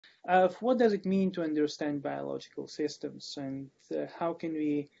of what does it mean to understand biological systems, and how can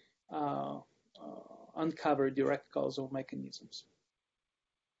we uncover direct causal mechanisms.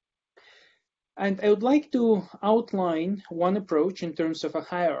 And I would like to outline one approach in terms of a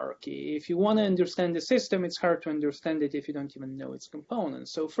hierarchy. If you want to understand the system, it's hard to understand it if you don't even know its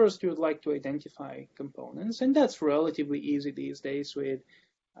components. So first, you would like to identify components, and that's relatively easy these days with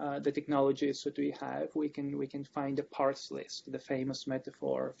the technologies that we have. We can find a parts list, the famous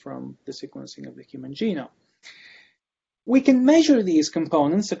metaphor from the sequencing of the human genome. We can measure these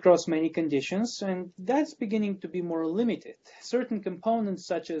components across many conditions, and that's beginning to be more limited. Certain components,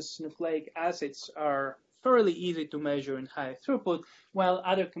 such as nucleic acids, are fairly easy to measure in high throughput, while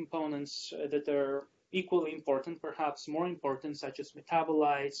other components that are equally important, perhaps more important, such as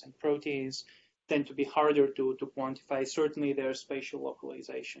metabolites and proteins, tend to be harder to quantify, certainly their spatial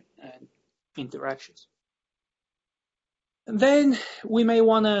localization and interactions. Then we may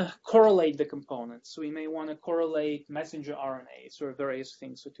want to correlate the components. We may want to correlate messenger RNAs or various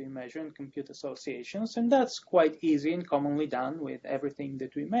things that we measure and compute associations, and that's quite easy and commonly done with everything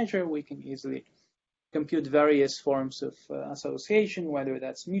that we measure. We can easily compute various forms of association, whether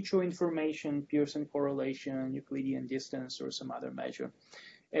that's mutual information, Pearson correlation, Euclidean distance, or some other measure.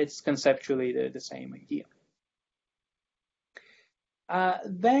 It's conceptually the same idea.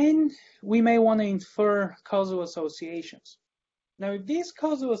 Then we may want to infer causal associations. Now, if these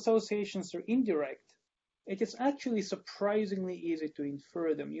causal associations are indirect, it is actually surprisingly easy to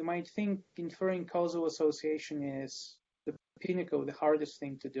infer them. You might think inferring causal association is the pinnacle, the hardest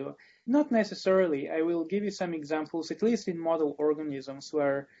thing to do. Not necessarily. I will give you some examples, at least in model organisms,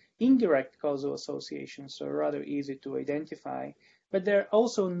 where indirect causal associations are rather easy to identify, but they're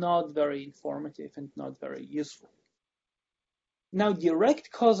also not very informative and not very useful. Now,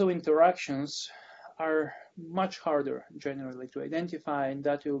 direct causal interactions are much harder generally to identify, and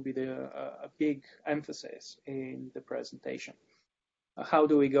that will be a big emphasis in the presentation. How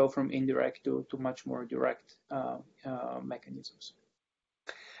do we go from indirect to much more direct mechanisms?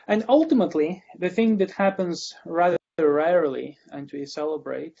 And ultimately, the thing that happens rather rarely and we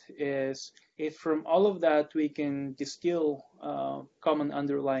celebrate is if from all of that we can distill common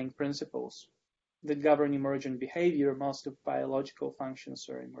underlying principles that govern emergent behavior. Most of biological functions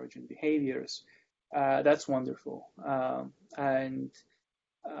are emergent behaviors. That's wonderful. And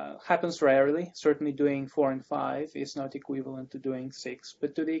happens rarely. Certainly doing 4 and 5 is not equivalent to doing 6.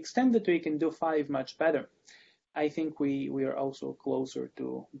 But to the extent that we can do 5 much better, I think we are also closer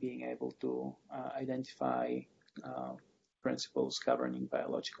to being able to identify principles governing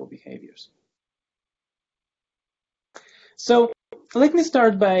biological behaviors. So let me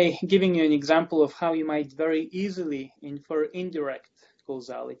start by giving you an example of how you might very easily infer indirect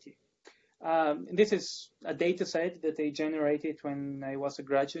causality. This is a data set that I generated when I was a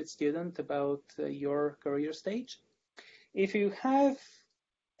graduate student about your career stage. If you have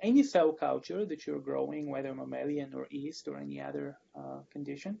any cell culture that you're growing, whether mammalian or yeast or any other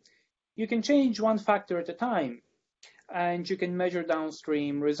condition, you can change one factor at a time, and you can measure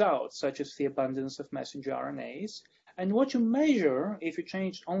downstream results, such as the abundance of messenger RNAs. And what you measure, if you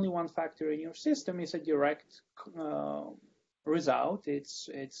change only one factor in your system, is a direct result.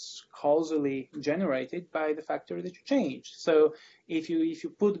 It's causally generated by the factor that you change. So if you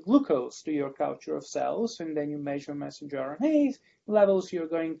put glucose to your culture of cells and then you measure messenger RNA levels, you're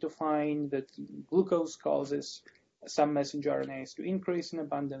going to find that glucose causes some messenger RNAs to increase in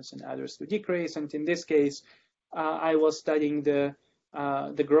abundance and others to decrease. And in this case, I was studying the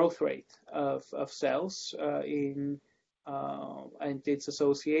growth rate of cells and its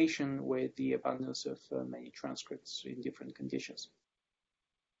association with the abundance of many transcripts in different conditions.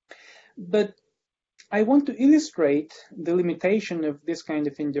 But I want to illustrate the limitation of this kind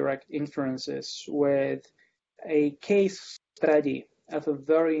of indirect inferences with a case study of a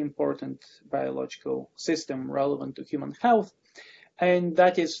very important biological system relevant to human health, and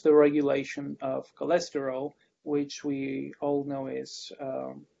that is the regulation of cholesterol, which we all know is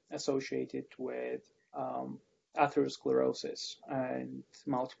associated with atherosclerosis and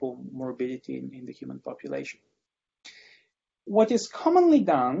multiple morbidity in the human population. What is commonly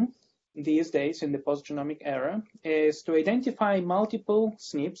done these days in the post-genomic era is to identify multiple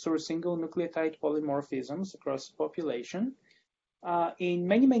SNPs or single nucleotide polymorphisms across the population in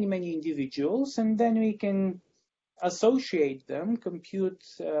many individuals, and then we can associate them, compute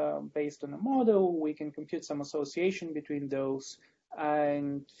based on a model. We can compute some association between those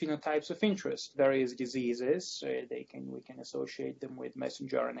and phenotypes of interest, various diseases. We can associate them with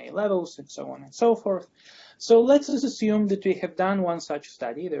messenger RNA levels and so on and so forth. So let's just assume that we have done one such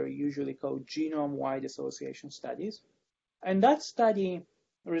study. They're usually called genome-wide association studies. And that study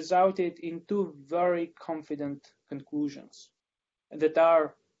resulted in two very confident conclusions that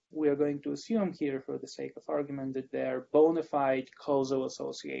are, we are going to assume here for the sake of argument, that they are bona fide causal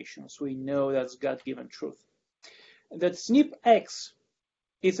associations. We know that's God-given truth. That SNP-X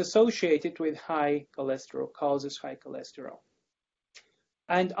is associated with high cholesterol, causes high cholesterol.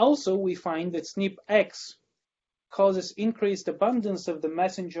 And also we find that SNP-X causes increased abundance of the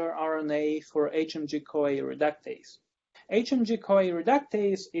messenger RNA for HMG-CoA reductase. HMG-CoA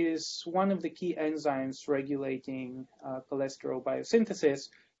reductase is one of the key enzymes regulating cholesterol biosynthesis,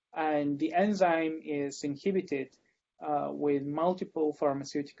 and the enzyme is inhibited with multiple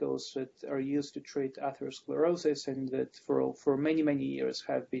pharmaceuticals that are used to treat atherosclerosis, and that for many, many years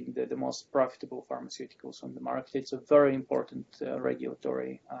have been the most profitable pharmaceuticals on the market. It's a very important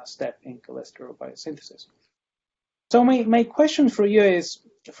regulatory step in cholesterol biosynthesis. So my question for you is,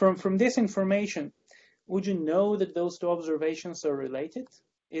 from this information, would you know that those two observations are related?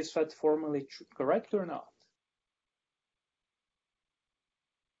 Is that formally correct or not?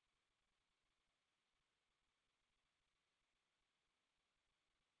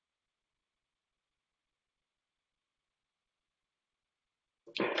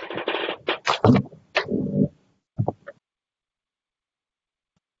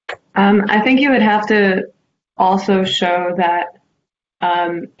 I think you would have to also show that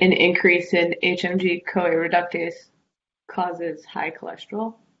an increase in HMG-CoA reductase causes high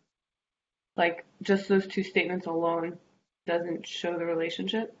cholesterol. Like, just those two statements alone doesn't show the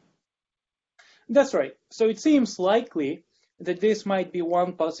relationship? That's right. So it seems likely that this might be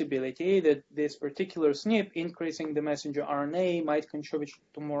one possibility, that this particular SNP increasing the messenger RNA might contribute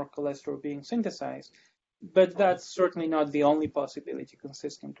to more cholesterol being synthesized. But that's certainly not the only possibility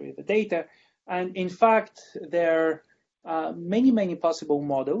consistent with the data. And in fact, there are many possible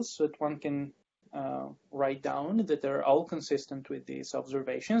models that one can write down that are all consistent with these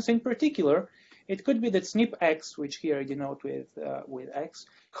observations. In particular, it could be that SNP-X, which here I denote with X,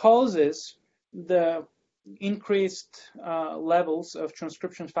 causes the increased levels of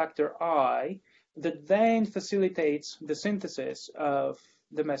transcription factor I that then facilitates the synthesis of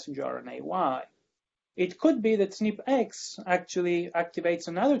the messenger RNA Y. It could be that SNP-X actually activates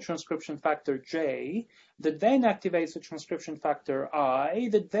another transcription factor J that then activates the transcription factor I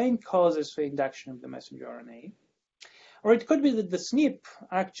that then causes the induction of the messenger RNA. Or it could be that the SNP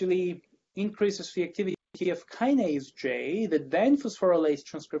actually increases the activity of kinase J that then phosphorylates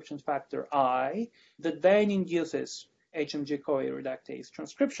transcription factor I that then induces HMG-CoA reductase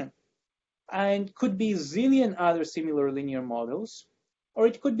transcription. And could be zillion other similar linear models. Or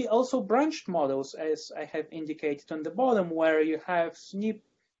it could be also branched models, as I have indicated on the bottom, where you have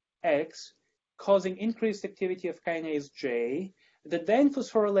SNP-X causing increased activity of kinase J that then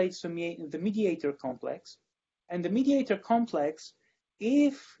phosphorylates the mediator complex. And the mediator complex,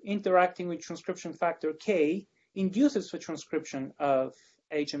 if interacting with transcription factor K, induces the transcription of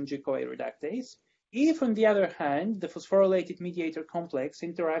HMG-CoA reductase. If, on the other hand, the phosphorylated mediator complex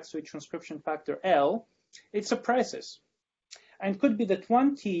interacts with transcription factor L, it suppresses. And could be that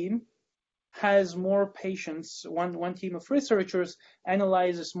one team has more patients, one team of researchers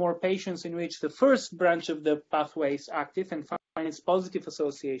analyzes more patients in which the first branch of the pathway is active and finds positive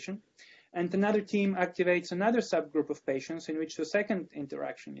association, and another team activates another subgroup of patients in which the second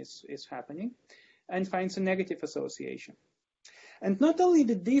interaction is happening and finds a negative association. And not only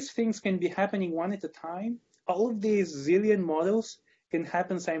that these things can be happening one at a time, all of these zillion models can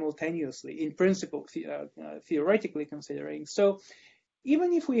happen simultaneously, in principle, theoretically considering. So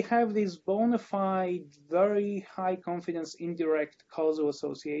even if we have these bona fide, very high confidence indirect causal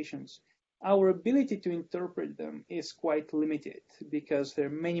associations, our ability to interpret them is quite limited because there are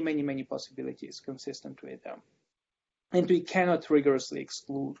many possibilities consistent with them. And we cannot rigorously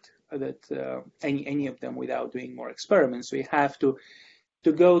exclude that any of them without doing more experiments. We have to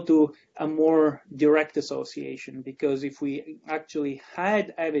go to a more direct association, because if we actually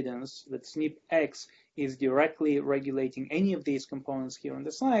had evidence that SNP-X is directly regulating any of these components here on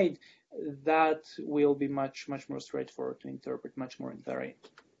the slide, that will be much more straightforward to interpret, much more invariant.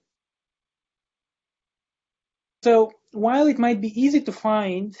 So while it might be easy to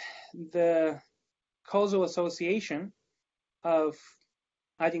find the causal association of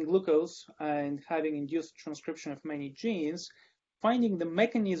adding glucose and having induced transcription of many genes, finding the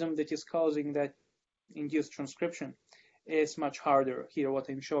mechanism that is causing that induced transcription is much harder. Here, what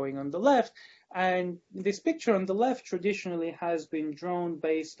I'm showing on the left. And this picture on the left traditionally has been drawn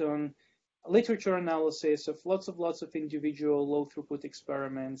based on literature analysis of lots of individual low-throughput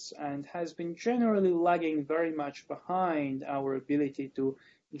experiments, and has been generally lagging very much behind our ability to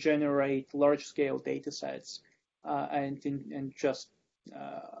generate large-scale data sets and just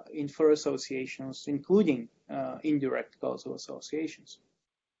infer associations, including indirect causal associations.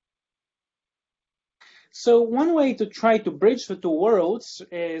 So one way to try to bridge the two worlds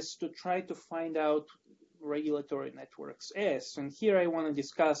is to try to find out regulatory networks is. And here I want to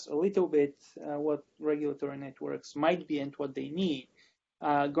discuss a little bit what regulatory networks might be and what they need,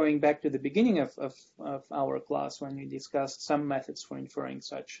 going back to the beginning of our class when we discussed some methods for inferring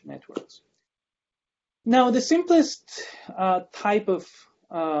such networks. Now, the simplest type of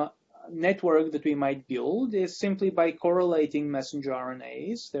network that we might build is simply by correlating messenger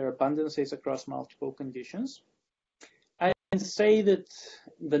RNAs, their abundances across multiple conditions, and say that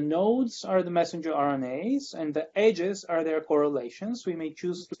the nodes are the messenger RNAs and the edges are their correlations. We may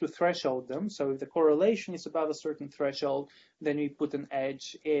choose to threshold them. So if the correlation is above a certain threshold, then we put an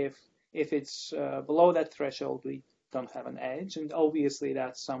edge. If it's below that threshold, we don't have an edge. And obviously,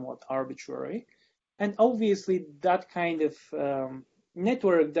 that's somewhat arbitrary. And obviously, that kind of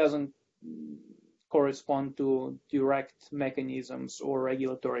network doesn't correspond to direct mechanisms or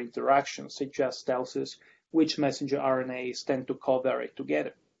regulatory interactions. It just tells us which messenger RNAs tend to covary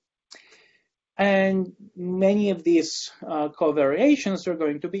together. And many of these covariations are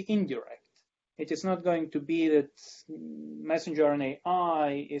going to be indirect. It is not going to be that messenger RNA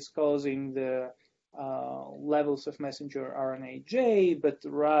I is causing the levels of messenger RNA J, but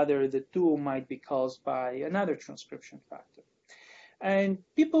rather the two might be caused by another transcription factor. And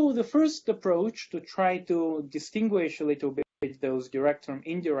people, the first approach to try to distinguish a little bit those direct from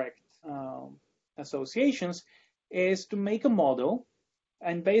indirect associations is to make a model.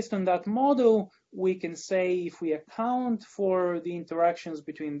 And based on that model, we can say if we account for the interactions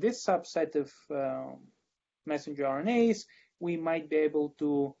between this subset of messenger RNAs, we might be able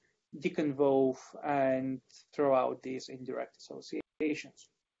to deconvolve and throw out these indirect associations.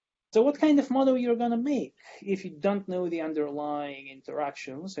 So what kind of model you're going to make if you don't know the underlying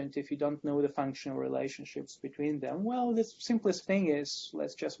interactions and if you don't know the functional relationships between them? Well, the simplest thing is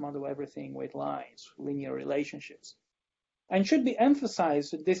let's just model everything with lines, linear relationships. And should be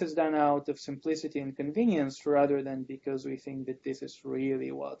emphasized that this is done out of simplicity and convenience rather than because we think that this is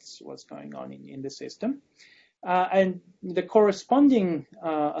really what's going on in the system. And the corresponding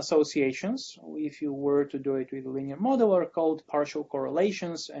associations, if you were to do it with a linear model, are called partial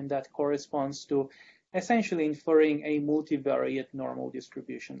correlations, and that corresponds to essentially inferring a multivariate normal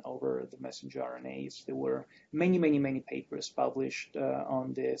distribution over the messenger RNAs. There were many papers published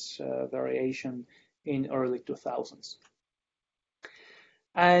on this variation in early 2000s.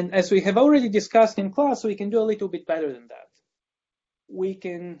 And as we have already discussed in class, we can do a little bit better than that. We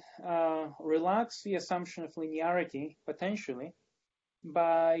can relax the assumption of linearity, potentially,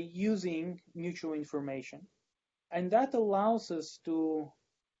 by using mutual information. And that allows us to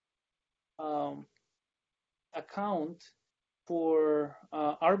account for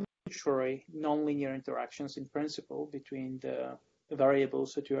arbitrary nonlinear interactions in principle between the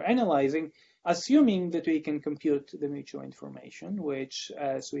variables that you're analyzing, assuming that we can compute the mutual information, which,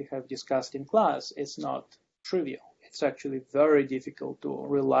 as we have discussed in class, is not trivial. It's actually very difficult to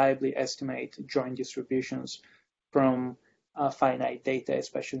reliably estimate joint distributions from finite data,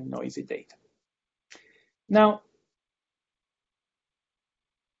 especially noisy data. Now,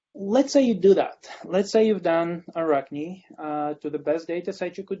 let's say you do that. Let's say you've done Arachne to the best data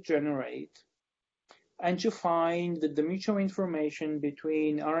set you could generate, and you find that the mutual information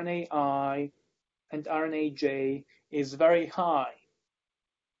between RNA-I and RNA-J is very high.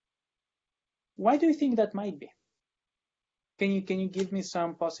 Why do you think that might be? Can you give me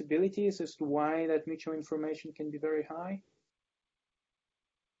some possibilities as to why that mutual information can be very high?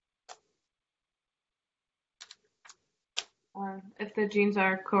 If the genes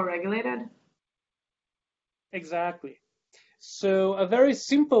are co-regulated? Exactly. So a very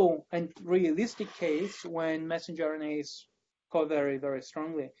simple and realistic case when messenger RNAs covary very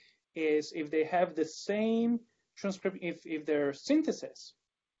strongly is if they have the same transcription, if their synthesis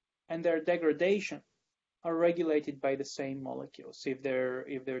and their degradation are regulated by the same molecules. If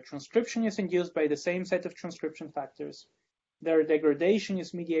their transcription is induced by the same set of transcription factors, their degradation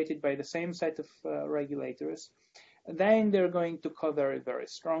is mediated by the same set of regulators, then they're going to covary very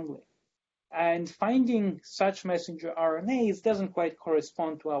strongly. And finding such messenger RNAs doesn't quite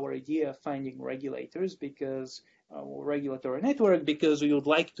correspond to our idea of finding regulators because regulatory network, because we would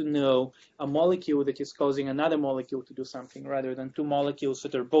like to know a molecule that is causing another molecule to do something rather than two molecules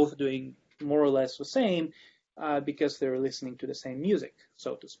that are both doing more or less the same because they're listening to the same music,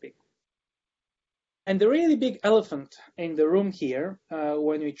 so to speak. And the really big elephant in the room here,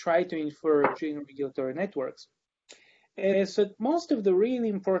 when we try to infer gene regulatory networks, is that most of the really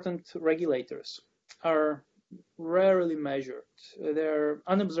important regulators are rarely measured. They're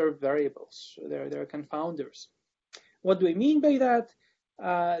unobserved variables. They're confounders. What do I mean by that?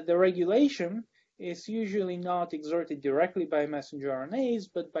 The regulation is usually not exerted directly by messenger RNAs,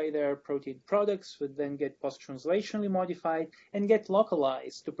 but by their protein products, that then get post-translationally modified and get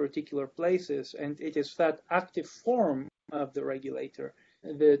localized to particular places. And it is that active form of the regulator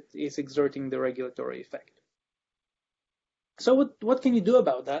that is exerting the regulatory effect. So what can you do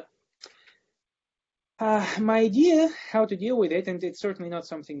about that? My idea how to deal with it, and it's certainly not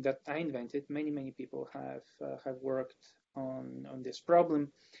something that I invented. Many people have worked on this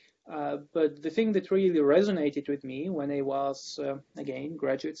problem. But the thing that really resonated with me when I was, again,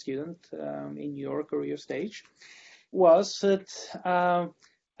 graduate student in New York career stage, was that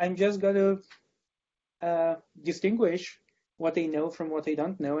I'm just going to distinguish what I know from what I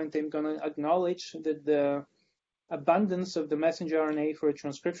don't know, and I'm going to acknowledge that the abundance of the messenger RNA for a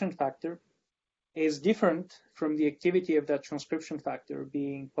transcription factor is different from the activity of that transcription factor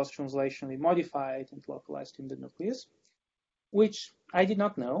being post-translationally modified and localized in the nucleus, which I did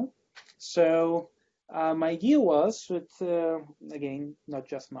not know. So my idea was that, again, not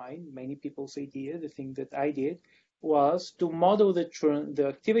just mine, many people's idea, the thing that I did was to model the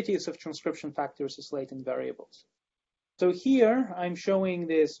activities of transcription factors as latent variables. So here I'm showing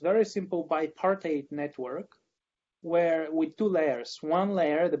this very simple bipartite network where with two layers. One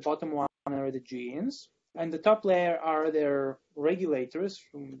layer, the bottom one, are the genes, and the top layer are their regulators.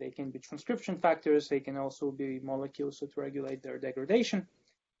 They can be transcription factors. They can also be molecules that regulate their degradation,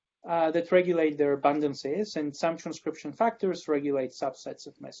 that regulate their abundances, and some transcription factors regulate subsets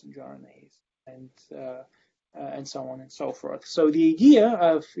of messenger RNAs, and so on and so forth. So the idea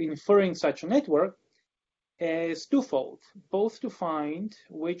of inferring such a network is twofold, both to find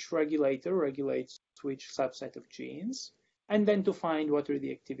which regulator regulates which subset of genes, and then to find what are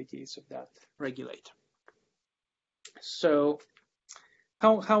the activities of that regulator. So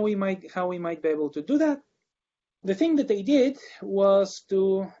how we might be able to do that? The thing that they did was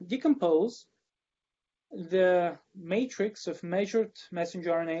to decompose the matrix of measured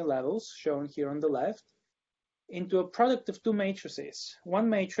messenger RNA levels, shown here on the left, into a product of two matrices. One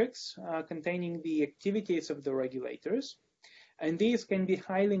matrix containing the activities of the regulators, and these can be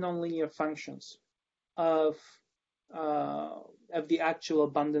highly nonlinear functions of the actual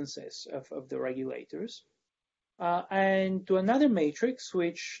abundances of the regulators, and to another matrix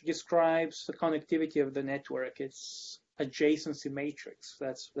which describes the connectivity of the network. It's adjacency matrix.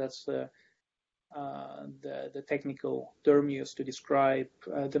 That's the technical term used to describe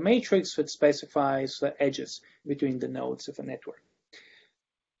the matrix that specifies the edges between the nodes of a network.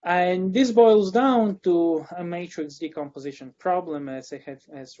 And this boils down to a matrix decomposition problem, as I have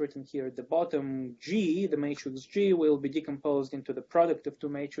written here at the bottom. G, the matrix G, will be decomposed into the product of two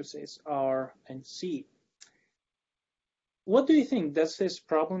matrices R and C. What do you think? Does this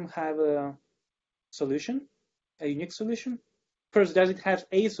problem have a solution, a unique solution? First, does it have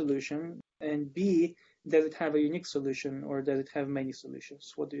a solution? And B, does it have a unique solution, or does it have many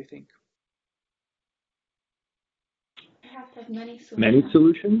solutions? What do you think? Have many solutions. Many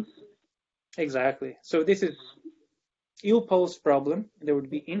solutions? Exactly. So this is ill-posed problem. There would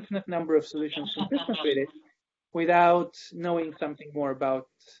be infinite number of solutions consistent with it without knowing something more about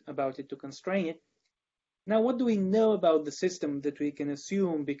it to constrain it. Now, what do we know about the system that we can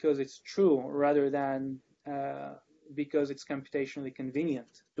assume because it's true rather than because it's computationally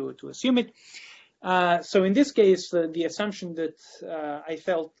convenient to assume it? So in this case, the assumption that I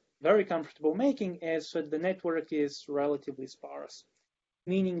felt very comfortable making is that the network is relatively sparse,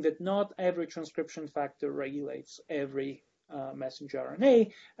 meaning that not every transcription factor regulates every messenger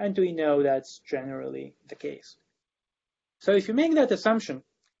RNA, and we know that's generally the case. So if you make that assumption,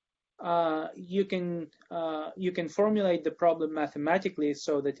 you can formulate the problem mathematically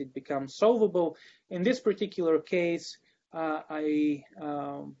so that it becomes solvable. In this particular case, I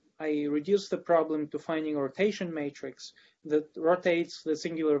reduce the problem to finding a rotation matrix that rotates the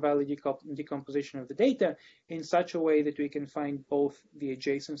singular value decomposition of the data in such a way that we can find both the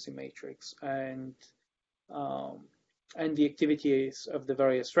adjacency matrix and the activities of the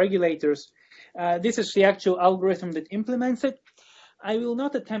various regulators. This is the actual algorithm that implements it. I will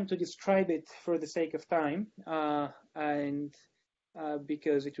not attempt to describe it for the sake of time, and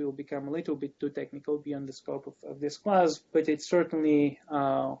because it will become a little bit too technical beyond the scope of this class, but it's certainly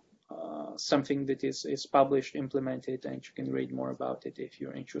something that is published, implemented, and you can read more about it if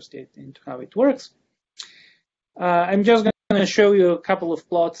you're interested in how it works. I'm just going to show you a couple of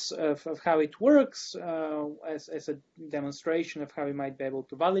plots of how it works as a demonstration of how we might be able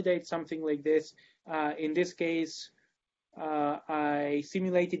to validate something like this. In this case, I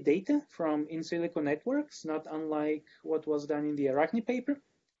simulated data from in silico networks, not unlike what was done in the Arachne paper.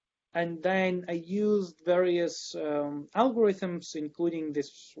 And then I used various algorithms, including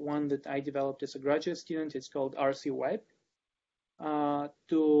this one that I developed as a graduate student. It's called RC-Web,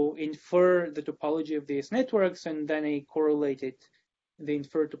 to infer the topology of these networks, and then I correlated the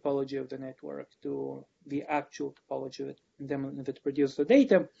inferred topology of the network to the actual topology that produced the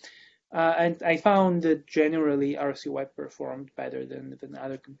data. And I found that generally RC-Web performed better than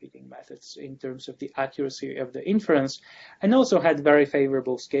other competing methods in terms of the accuracy of the inference, and also had very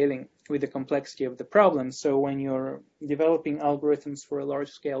favorable scaling with the complexity of the problem. So when you're developing algorithms for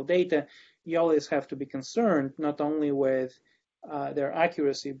large-scale data, you always have to be concerned not only with their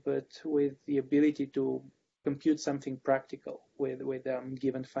accuracy, but with the ability to compute something practical with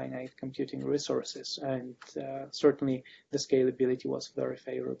given finite computing resources. And certainly the scalability was very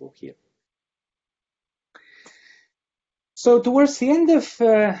favorable here. So towards the end of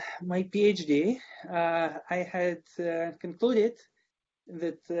my PhD, I had concluded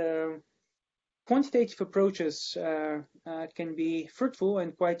that quantitative approaches can be fruitful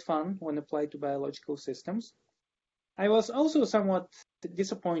and quite fun when applied to biological systems. I was also somewhat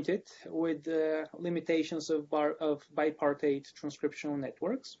disappointed with the limitations of bipartite transcriptional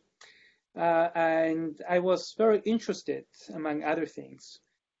networks. And I was very interested, among other things,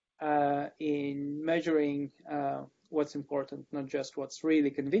 in measuring what's important, not just what's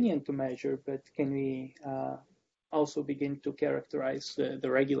really convenient to measure, but can we also begin to characterize the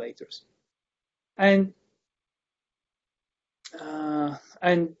regulators. And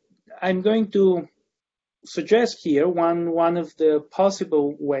I'm going to suggest here one of the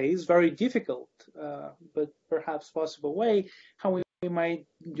possible ways, very difficult, but perhaps possible way, how we might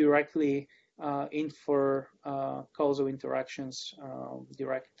directly infer causal interactions,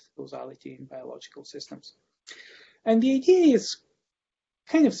 direct causality in biological systems. And the idea is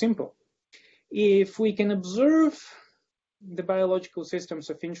kind of simple. If we can observe the biological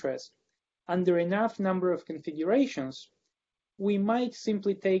systems of interest under enough number of configurations, we might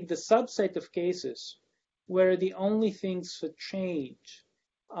simply take the subset of cases where the only things that change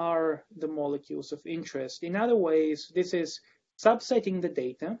are the molecules of interest. In other ways, this is subsetting the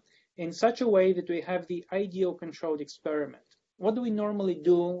data in such a way that we have the ideal controlled experiment. What do we normally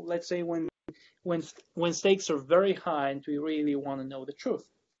do, let's say, when stakes are very high and we really want to know the truth?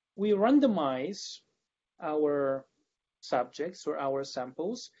 We randomize our subjects or our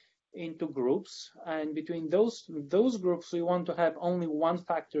samples into groups, and between those groups we want to have only one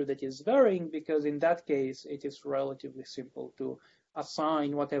factor that is varying, because in that case it is relatively simple to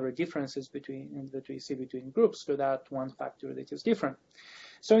assign whatever differences that we see between groups to that one factor that is different.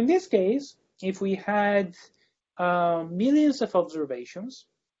 So in this case, if we had millions of observations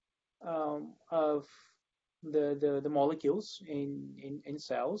of the molecules in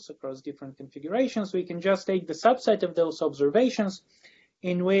cells across different configurations, we can just take the subset of those observations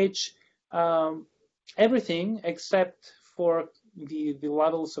in which everything except for the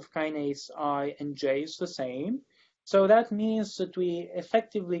levels of kinase I and J is the same. So that means that we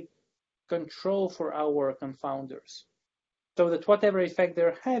effectively control for our confounders, so that whatever effect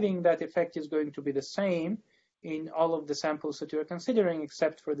they're having, that effect is going to be the same in all of the samples that you're considering,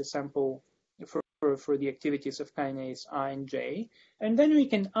 except for the sample for the activities of kinase I and J. And then we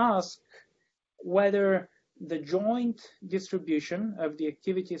can ask whether the joint distribution of the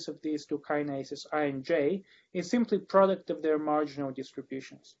activities of these two kinases I and J is simply product of their marginal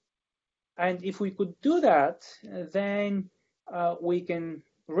distributions. And if we could do that, then we can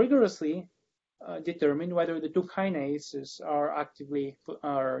rigorously determine whether the two kinases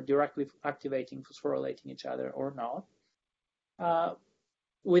are directly activating, phosphorylating each other or not,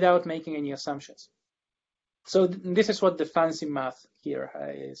 without making any assumptions. So this is what the fancy math here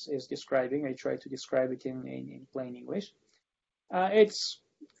is describing. I try to describe it in plain English. It's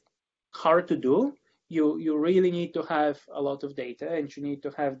hard to do. You really need to have a lot of data, and you need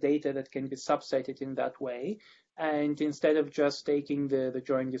to have data that can be subsetted in that way. And instead of just taking the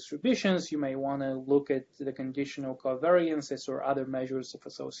joint distributions, you may want to look at the conditional covariances or other measures of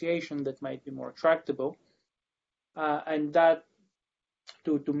association that might be more tractable. And that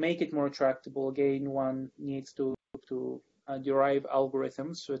to make it more tractable, again, one needs to derive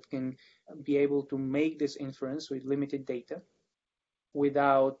algorithms that can be able to make this inference with limited data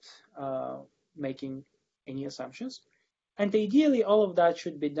without making any assumptions. And ideally, all of that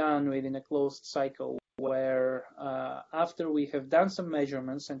should be done within a closed cycle where after we have done some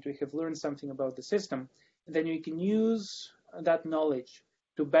measurements and we have learned something about the system, then we can use that knowledge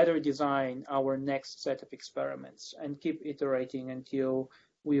to better design our next set of experiments and keep iterating until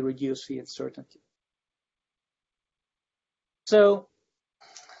we reduce the uncertainty. So,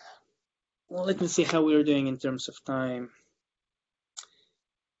 well, let me see how we're doing in terms of time.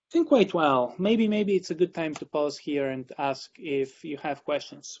 I think quite well. Maybe it's a good time to pause here and ask if you have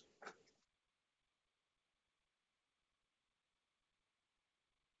questions.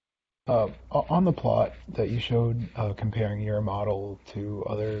 On the plot that you showed, comparing your model to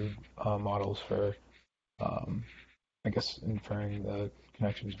other models for, I guess, inferring the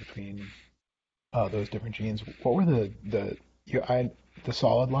connections between those different genes, what were the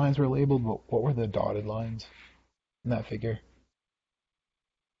solid lines were labeled, but what were the dotted lines in that figure?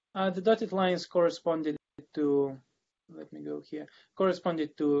 The dotted lines corresponded to, let me go here,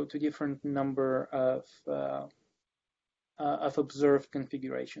 corresponded to different number of observed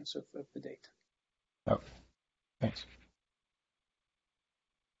configurations of the data. Oh, thanks.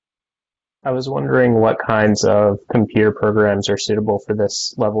 I was wondering what kinds of computer programs are suitable for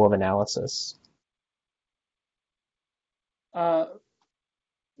this level of analysis.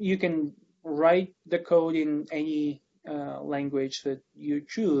 You can write the code in any language that you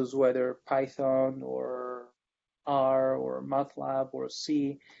choose, whether Python or R or MATLAB or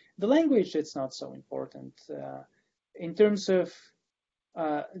C. The language, that's not so important. In terms of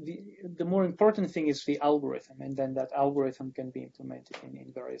the more important thing is the algorithm, and then that algorithm can be implemented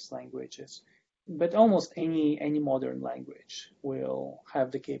in various languages. But almost any modern language will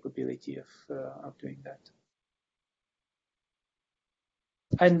have the capability of doing that.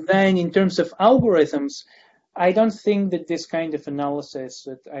 And then in terms of algorithms, I don't think that this kind of analysis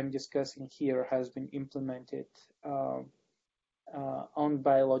that I'm discussing here has been implemented on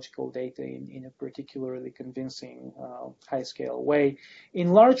biological data in a particularly convincing high-scale way.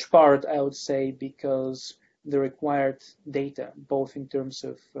 In large part, I would say because the required data, both in terms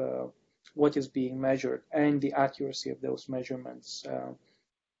of what is being measured and the accuracy of those measurements,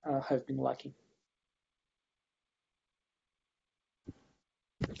 have been lacking.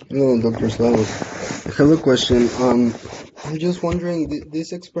 Hello, Dr. Slavov. I have a question. I'm just wondering,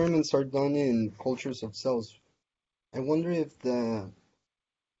 these experiments are done in cultures of cells. I wonder if the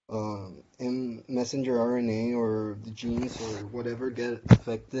messenger RNA or the genes or whatever get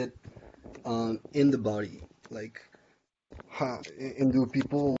affected in the body. Like, and do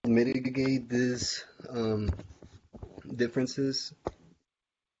people mitigate these differences?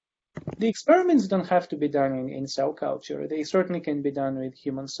 The experiments don't have to be done in cell culture. They certainly can be done with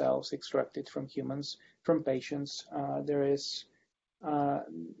human cells extracted from humans, from patients.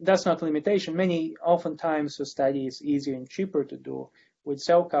 That's not a limitation. Oftentimes a study is easier and cheaper to do with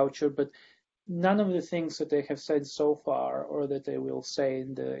cell culture, but none of the things that they have said so far, or that they will say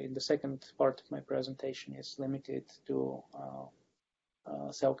in the second part of my presentation, is limited to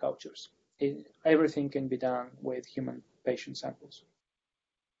cell cultures. Everything can be done with human patient samples.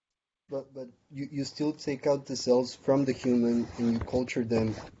 But you still take out the cells from the human and you culture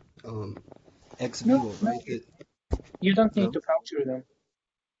them ex vivo, right? You don't need to culture them.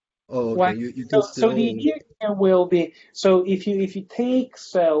 Oh, okay. Why? You can still. So the idea here will be, so if you take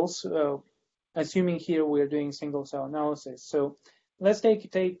cells, assuming here we're doing single cell analysis. So let's say you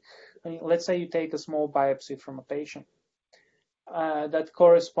take a small biopsy from a patient that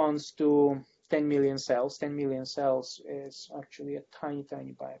corresponds to 10 million cells. 10 million cells is actually a tiny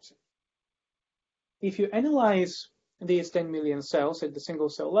biopsy. If you analyze these 10 million cells at the single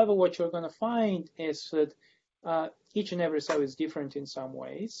cell level, what you're going to find is that each and every cell is different in some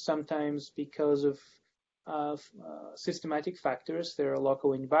ways, sometimes because of systematic factors. There are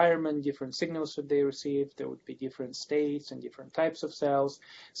local environment, different signals that they receive. There would be different states and different types of cells,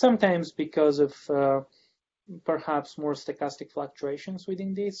 sometimes because of perhaps more stochastic fluctuations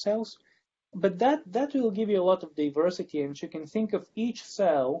within these cells. But that will give you a lot of diversity, and you can think of each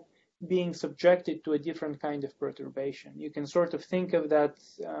cell being subjected to a different kind of perturbation. You can sort of think of that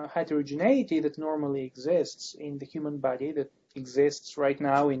heterogeneity that normally exists in the human body, that exists right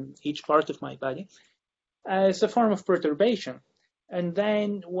now in each part of my body, as a form of perturbation. And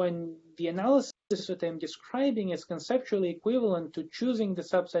then when the analysis that I'm describing is conceptually equivalent to choosing the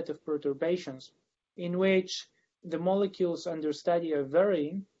subset of perturbations in which the molecules under study are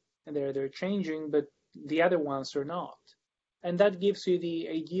varying, and they're changing, but the other ones are not. And that gives you the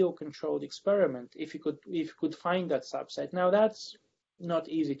ideal controlled experiment if you could find that subset. Now that's not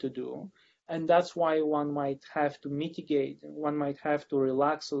easy to do, and that's why one might have to mitigate, one might have to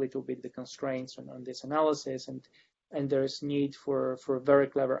relax a little bit the constraints on this analysis, and there's need for very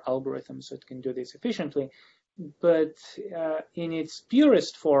clever algorithms that can do this efficiently. But in its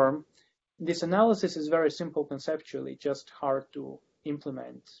purest form, this analysis is very simple conceptually, just hard to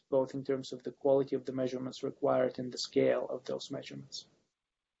implement, both in terms of the quality of the measurements required and the scale of those measurements.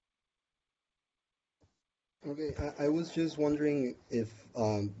 Okay, I was just wondering if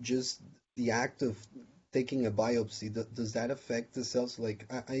just the act of taking a biopsy, does that affect the cells? Like,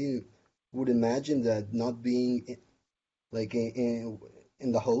 I would imagine that not being like in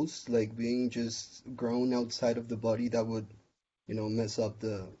the host, like being just grown outside of the body, that would, mess up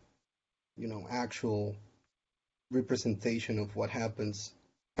the, actual representation of what happens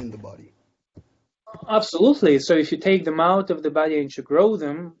in the body. Absolutely. So if you take them out of the body and you grow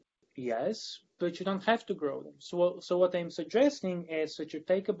them, yes, but you don't have to grow them. So what I'm suggesting is that you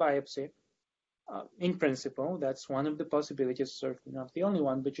take a biopsy. In principle, that's one of the possibilities, certainly not the only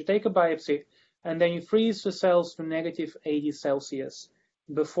one, but you take a biopsy and then you freeze the cells to negative 80 Celsius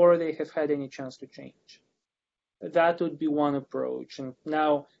before they have had any chance to change. That would be one approach. And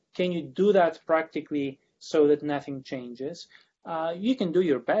now, can you do that practically so that nothing changes? You can do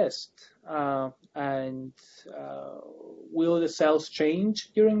your best. And will the cells change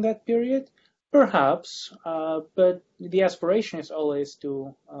during that period? Perhaps, but the aspiration is always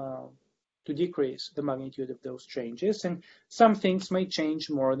to decrease the magnitude of those changes, and some things may change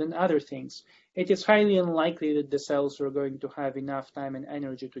more than other things. It is highly unlikely that the cells are going to have enough time and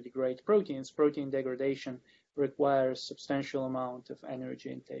energy to degrade proteins. Protein degradation requires substantial amount of energy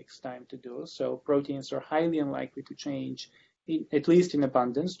and takes time to do. So proteins are highly unlikely to change, at least in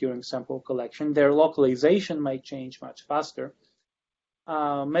abundance, during sample collection. Their localization might change much faster.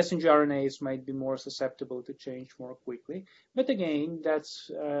 Messenger RNAs might be more susceptible to change more quickly. But again, that's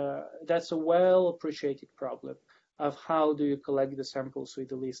a well-appreciated problem of how do you collect the samples with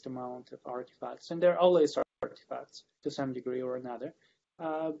the least amount of artifacts. And there are always artifacts to some degree or another.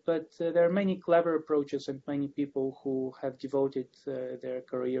 But there are many clever approaches and many people who have devoted their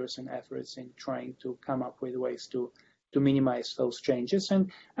careers and efforts in trying to come up with ways to minimize those changes.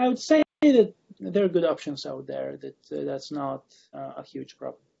 And I would say that there are good options out there, that that's not a huge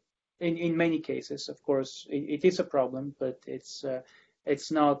problem. In many cases, of course, it is a problem, but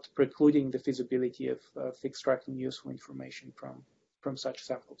it's not precluding the feasibility of extracting useful information from such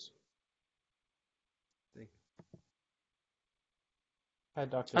samples. Hi,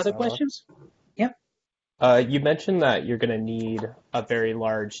 Dr. Other Slavov. questions? Yeah. You mentioned that you're going to need a very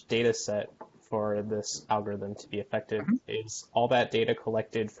large data set for this algorithm to be effective. Is all that data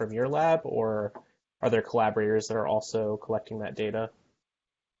collected from your lab, or are there collaborators that are also collecting that data?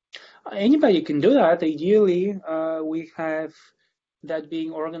 Anybody can do that. Ideally, we have that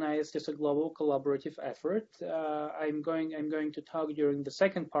being organized as a global collaborative effort. I'm going to talk during the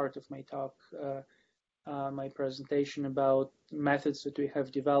second part of my talk, my presentation, about methods that we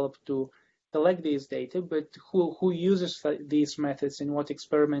have developed to collect these data, but who uses these methods, in what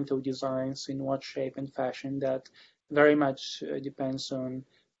experimental designs, in what shape and fashion, that very much depends on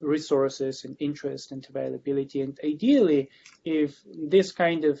resources and interest and availability. And ideally, if this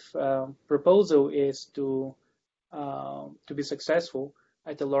kind of proposal is to be successful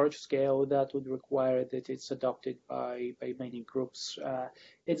at a large scale, that would require that it's adopted by many groups.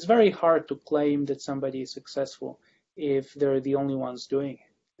 It's very hard to claim that somebody is successful if they're the only ones doing it.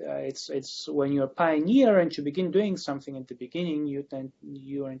 It's when you're a pioneer and you begin doing something at the beginning,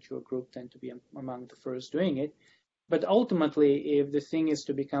 you and your group tend to be among the first doing it. But ultimately, if the thing is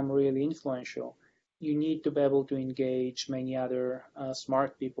to become really influential, you need to be able to engage many other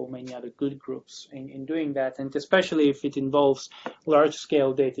smart people, many other good groups in doing that. And especially if it involves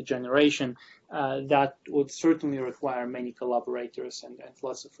large-scale data generation, that would certainly require many collaborators and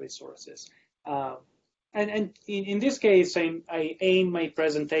lots of resources. And in this case, I aim my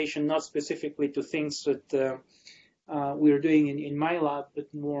presentation not specifically to things that we're doing in my lab,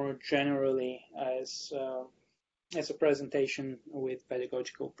 but more generally as a presentation with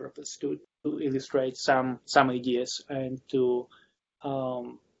pedagogical purpose to illustrate some ideas and to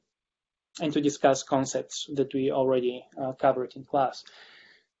discuss concepts that we already covered in class.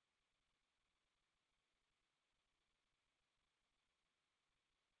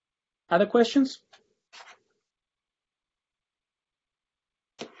 Other questions?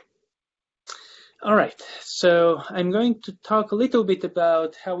 All right, so I'm going to talk a little bit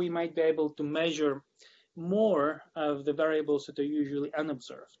about how we might be able to measure more of the variables that are usually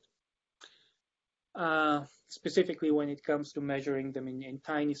unobserved, specifically when it comes to measuring them in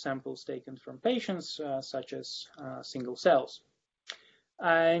tiny samples taken from patients, such as single cells.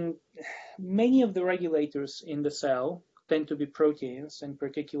 And many of the regulators in the cell tend to be proteins, and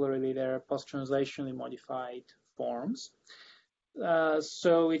particularly their post-translationally modified forms.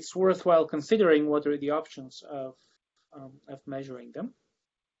 So it's worthwhile considering what are the options of measuring them.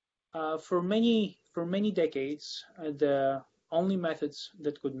 For many decades, the only methods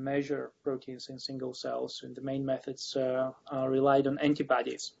that could measure proteins in single cells, and the main methods relied on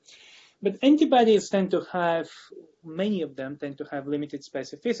antibodies. But antibodies tend to have, many of them tend to have limited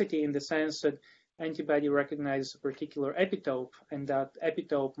specificity in the sense that antibody recognizes a particular epitope, and that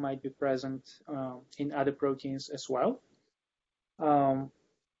epitope might be present in other proteins as well.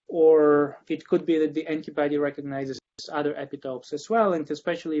 Or it could be that the antibody recognizes other epitopes as well, and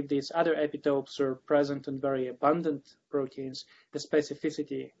especially if these other epitopes are present in very abundant proteins, the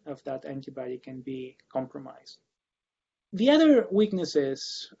specificity of that antibody can be compromised. The other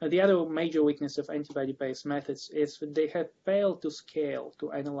weaknesses, the other major weakness of antibody-based methods is that they have failed to scale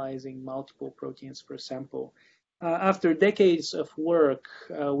to analyzing multiple proteins per sample. After decades of work,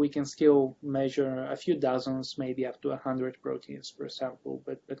 we can still measure a few dozens, maybe up to 100 proteins per sample,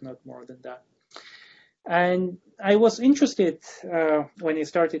 but not more than that. And I was interested when I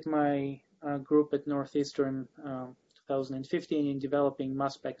started my group at Northeastern 2015 in developing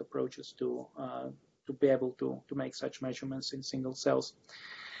mass spec approaches to be able to make such measurements in single cells.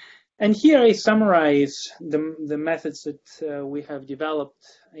 And here I summarize the methods that we have developed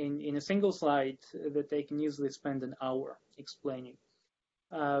in a single slide that I can easily spend an hour explaining.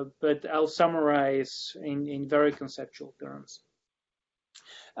 But I'll summarize in very conceptual terms.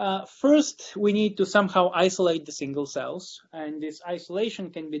 First, we need to somehow isolate the single cells, and this isolation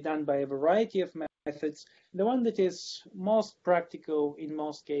can be done by a variety of methods. The one that is most practical in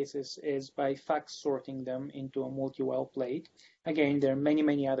most cases is by fax sorting them into a multi-well plate. Again, there are many,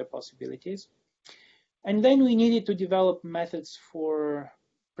 many other possibilities. And then we needed to develop methods for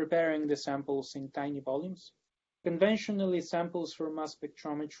preparing the samples in tiny volumes. Conventionally, samples for mass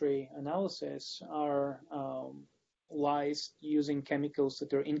spectrometry analysis are lysed using chemicals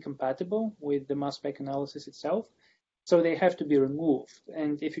that are incompatible with the mass spec analysis itself. So they have to be removed.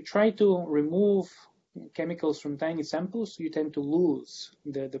 And if you try to remove chemicals from tiny samples, you tend to lose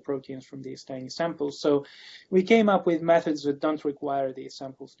the proteins from these tiny samples. So we came up with methods that don't require these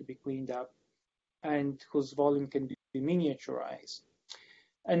samples to be cleaned up and whose volume can be miniaturized.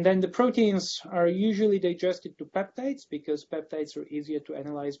 And then the proteins are usually digested to peptides because peptides are easier to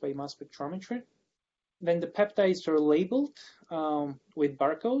analyze by mass spectrometry. Then the peptides are labeled with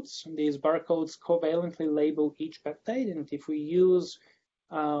barcodes. These barcodes covalently label each peptide, and if we use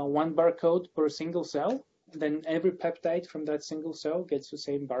one barcode per single cell, then every peptide from that single cell gets the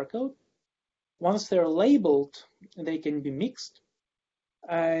same barcode. Once they're labeled, they can be mixed,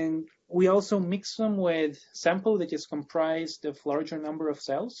 and we also mix them with sample that is comprised of larger number of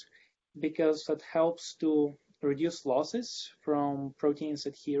cells because that helps to reduce losses from proteins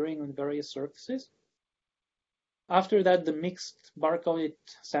adhering on various surfaces. After that, the mixed barcoded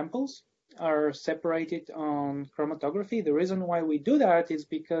samples are separated on chromatography. The reason why we do that is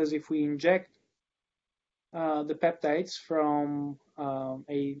because if we inject the peptides from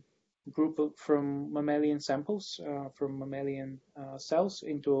a group from mammalian samples, from mammalian cells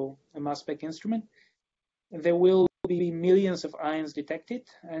into a mass spec instrument, there will be millions of ions detected,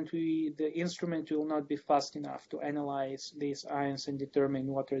 and the instrument will not be fast enough to analyze these ions and determine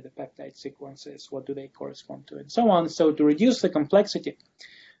what are the peptide sequences, what do they correspond to, and so on. So to reduce the complexity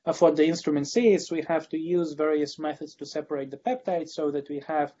of what the instrument sees, we have to use various methods to separate the peptides so that we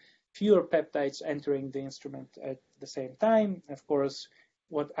have fewer peptides entering the instrument at the same time. Of course,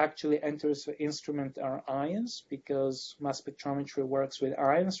 what actually enters the instrument are ions because mass spectrometry works with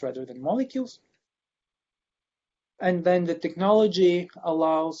ions rather than molecules. And then the technology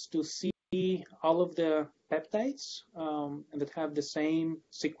allows to see all of the peptides that have the same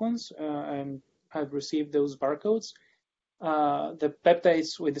sequence and have received those barcodes. The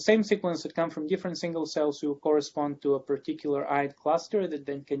peptides with the same sequence that come from different single cells will correspond to a particular ion cluster that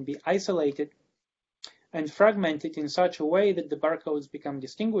then can be isolated and fragmented in such a way that the barcodes become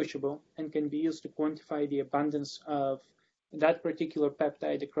distinguishable and can be used to quantify the abundance of that particular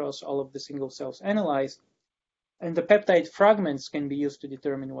peptide across all of the single cells analyzed. And the peptide fragments can be used to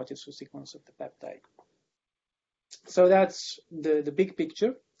determine what is the sequence of the peptide. So that's the big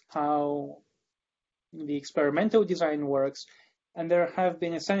picture, how the experimental design works. And there have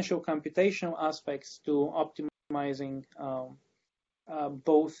been essential computational aspects to optimizing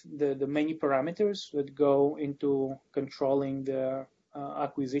both the many parameters that go into controlling the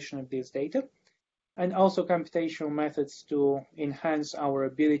acquisition of this data, and also computational methods to enhance our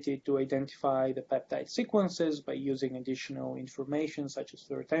ability to identify the peptide sequences by using additional information such as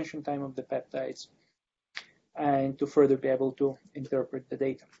the retention time of the peptides, and to further be able to interpret the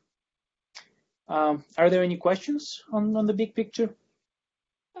data. Are there any questions on the big picture?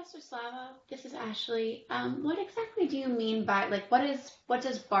 Professor Slavov, this is Ashley. What exactly do you mean by, what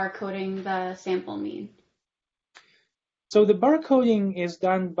does barcoding the sample mean? So the barcoding is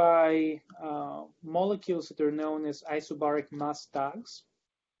done by molecules that are known as isobaric mass tags.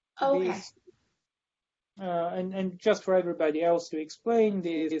 Okay. And just for everybody else to explain,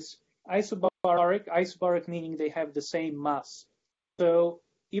 this isobaric meaning they have the same mass. So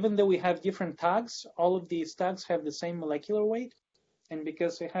even though we have different tags, all of these tags have the same molecular weight. And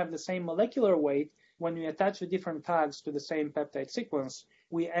because they have the same molecular weight, when we attach the different tags to the same peptide sequence,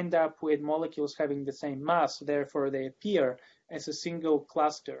 we end up with molecules having the same mass. Therefore, they appear as a single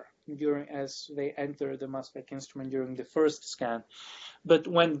cluster as they enter the mass spec instrument during the first scan. But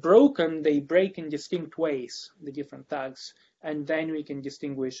when broken, they break in distinct ways, the different tags, and then we can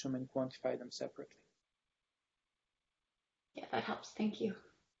distinguish them and quantify them separately. Yeah, that helps. Thank you.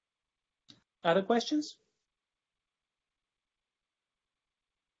 Other questions?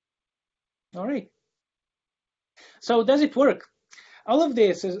 All right. So does it work? All of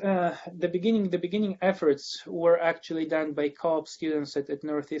this is the beginning efforts were actually done by co-op students at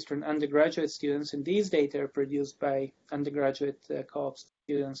Northeastern, undergraduate students, and these data are produced by undergraduate co-op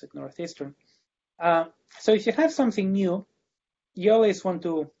students at Northeastern. So if you have something new, you always want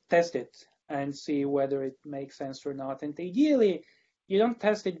to test it and see whether it makes sense or not. And ideally, you don't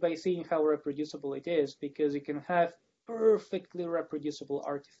test it by seeing how reproducible it is, because you can have perfectly reproducible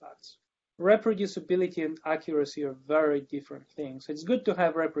artifacts. Reproducibility and accuracy are very different things. It's good to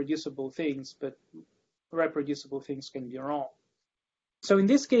have reproducible things, but reproducible things can be wrong. So in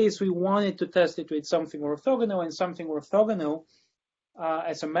this case, we wanted to test it with something orthogonal, and something orthogonal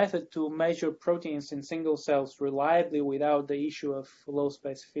as a method to measure proteins in single cells reliably without the issue of low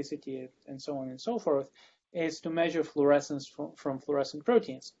specificity and so on and so forth, is to measure fluorescence from fluorescent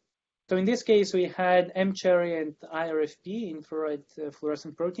proteins. So in this case, we had mCherry and IRFP, infrared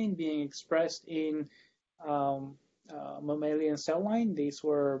fluorescent protein, being expressed in mammalian cell line. These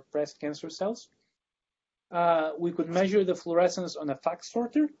were breast cancer cells. We could measure the fluorescence on a FACS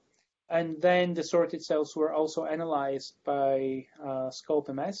sorter, and then the sorted cells were also analyzed by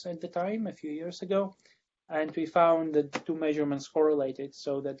SCOPE-MS at the time, a few years ago, and we found that the two measurements correlated,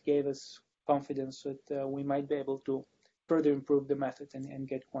 so that gave us confidence that we might be able to further improve the method and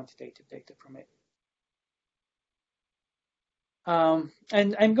get quantitative data from it.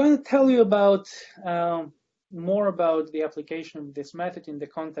 And I'm going to tell you about more about the application of this method in the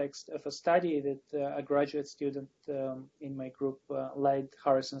context of a study that a graduate student in my group led,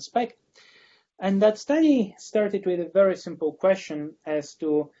 Harrison Speck. And that study started with a very simple question as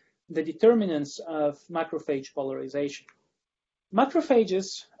to the determinants of macrophage polarization.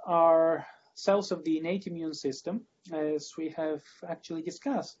 Macrophages are cells of the innate immune system, as we have actually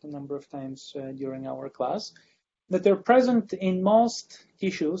discussed a number of times during our class, that are present in most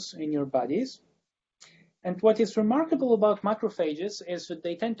tissues in your bodies. And what is remarkable about macrophages is that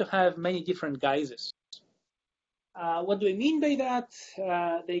they tend to have many different guises. What do I mean by that?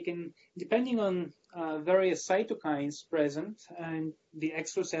 They can, depending on various cytokines present and the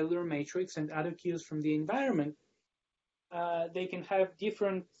extracellular matrix and other cues from the environment, they can have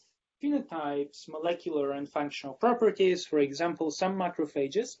different phenotypes, molecular and functional properties. For example, some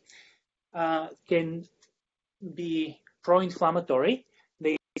macrophages can be pro-inflammatory.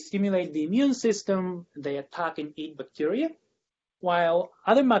 They stimulate the immune system, they attack and eat bacteria, while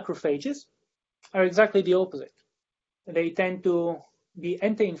other macrophages are exactly the opposite. They tend to be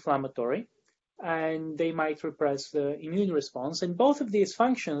anti-inflammatory, and they might repress the immune response. And both of these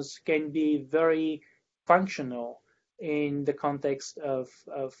functions can be very functional in the context of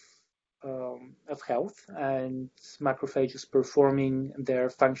health and macrophages performing their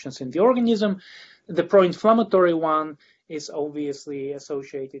functions in the organism. The pro-inflammatory one is obviously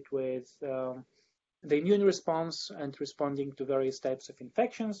associated with the immune response and responding to various types of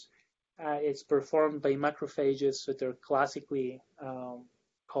infections. It's performed by macrophages that are classically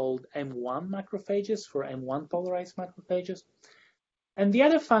called M1 macrophages, for M1 polarized macrophages. And the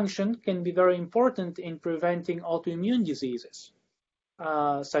other function can be very important in preventing autoimmune diseases,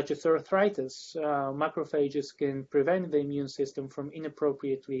 such as arthritis. Macrophages can prevent the immune system from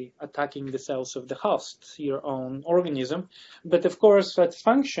inappropriately attacking the cells of the host, your own organism. But of course, that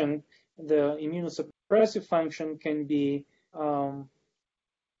function, the immunosuppressive function, can be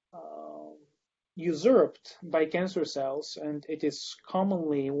usurped by cancer cells, and it is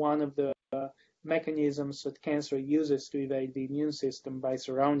commonly one of the mechanisms that cancer uses to evade the immune system, by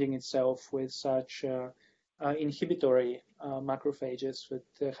surrounding itself with such inhibitory macrophages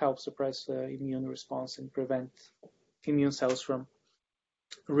that help suppress the immune response and prevent immune cells from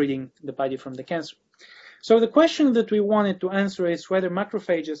ridding the body from the cancer. So the question that we wanted to answer is whether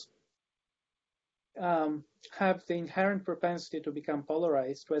macrophages have the inherent propensity to become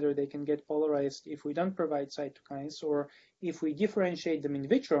polarized, whether they can get polarized if we don't provide cytokines, or if we differentiate them in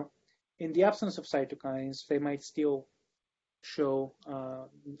vitro, in the absence of cytokines, they might still show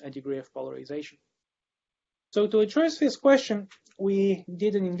a degree of polarization. So to address this question, we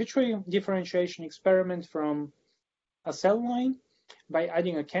did an in vitro differentiation experiment from a cell line by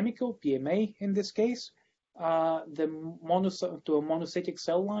adding a chemical, PMA in this case, to a monocytic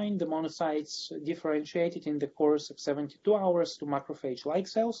cell line. The monocytes differentiated in the course of 72 hours to macrophage-like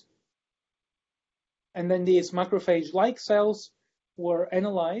cells. And then these macrophage-like cells were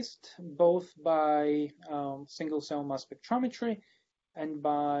analyzed both by single-cell mass spectrometry and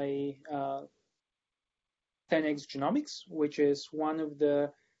by 10x genomics, which is one of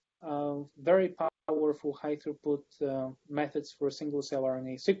the very powerful high-throughput methods for single-cell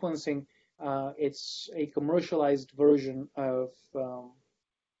RNA sequencing. It's a commercialized version of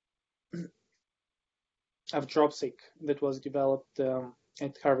Dropseq that was developed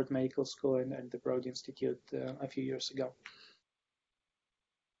at Harvard Medical School and the Broad Institute a few years ago.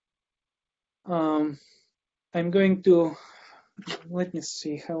 I'm going to, let me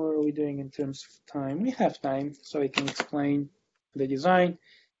see, how are we doing in terms of time? We have time, so I can explain the design.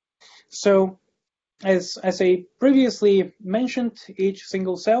 So, as I previously mentioned, each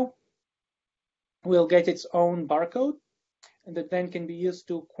single cell will get its own barcode that then can be used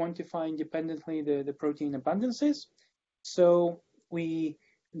to quantify independently the protein abundances. So the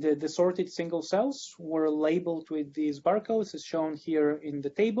sorted single cells were labeled with these barcodes as shown here in the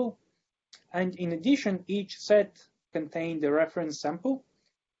table. And in addition, each set contained a reference sample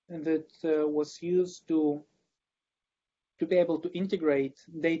that was used to be able to integrate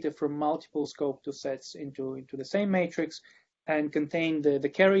data from multiple scope 2 sets into the same matrix, and contained the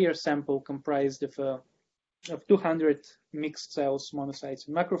carrier sample comprised of 200 mixed cells, monocytes,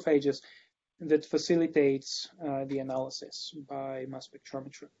 and macrophages that facilitates the analysis by mass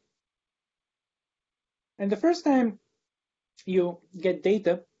spectrometry. And the first time you get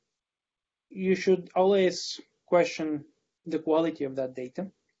data, you should always question the quality of that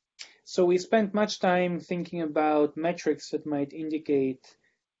data. So we spent much time thinking about metrics that might indicate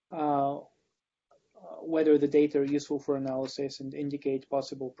whether the data are useful for analysis and indicate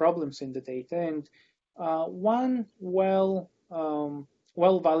possible problems in the data. And one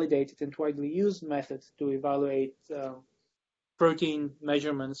well-validated and widely used method to evaluate protein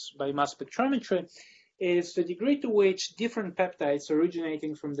measurements by mass spectrometry is the degree to which different peptides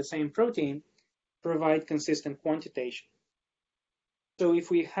originating from the same protein provide consistent quantitation. So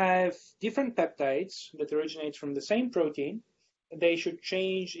if we have different peptides that originate from the same protein, they should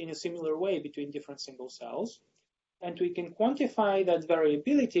change in a similar way between different single cells. And we can quantify that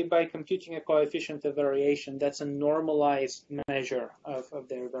variability by computing a coefficient of variation. That's a normalized measure of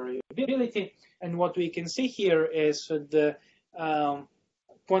their variability. And what we can see here is that the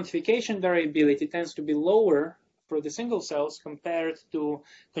quantification variability tends to be lower for the single cells compared to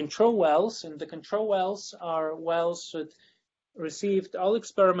control wells. And the control wells are wells that received all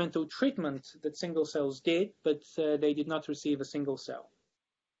experimental treatment that single cells did, but they did not receive a single cell.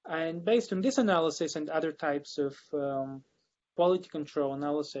 And based on this analysis and other types of quality control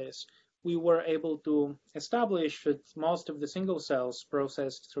analysis, we were able to establish that most of the single cells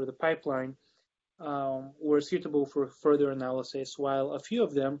processed through the pipeline were suitable for further analysis, while a few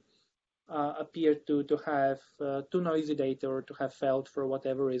of them appeared to have too noisy data or to have failed for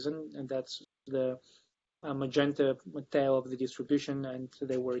whatever reason, and that's the magenta tail of the distribution, and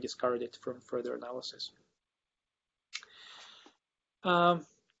they were discarded from further analysis.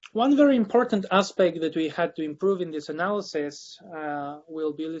 One very important aspect that we had to improve in this analysis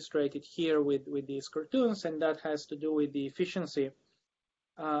will be illustrated here with these cartoons, and that has to do with the efficiency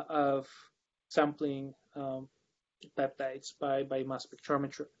of sampling peptides by mass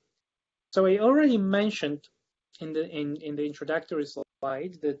spectrometry. So I already mentioned in the introductory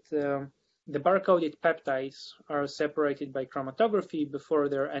slide that the barcoded peptides are separated by chromatography before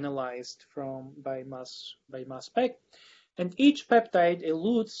they're analyzed by mass spec. And each peptide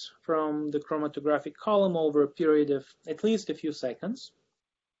elutes from the chromatographic column over a period of at least a few seconds.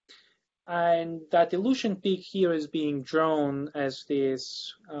 And that elution peak here is being drawn as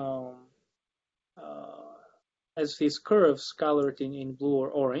these curves colored in blue or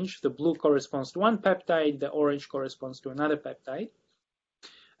orange. The blue corresponds to one peptide, the orange corresponds to another peptide.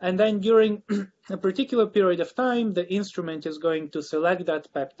 And then during a particular period of time, the instrument is going to select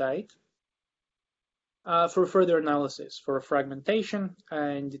that peptide for further analysis, for fragmentation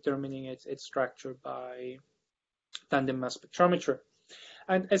and determining its structure by tandem mass spectrometry.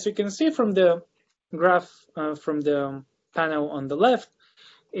 And as you can see from the graph from the panel on the left,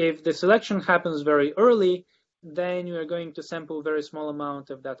 if the selection happens very early, then you are going to sample a very small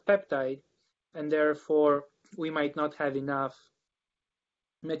amount of that peptide, and therefore we might not have enough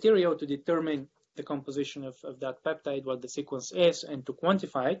material to determine the composition of that peptide, what the sequence is, and to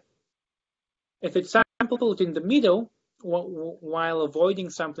quantify it. If it's sampled in the middle, while avoiding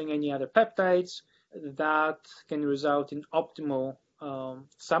sampling any other peptides, that can result in optimal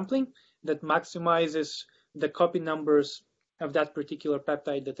sampling that maximizes the copy numbers of that particular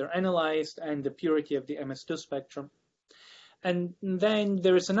peptide that are analyzed and the purity of the MS2 spectrum. And then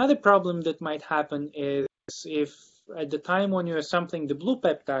there is another problem that might happen is if at the time when you are sampling the blue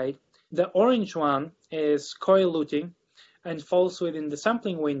peptide, the orange one is co-eluting and falls within the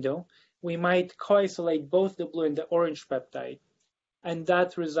sampling window, we might co-isolate both the blue and the orange peptide. And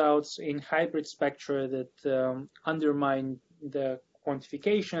that results in hybrid spectra that undermine the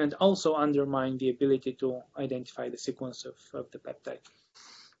quantification and also undermine the ability to identify the sequence of the peptide.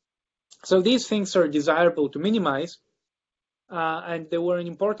 So these things are desirable to minimize, and they were an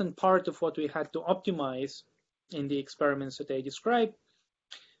important part of what we had to optimize in the experiments that I described.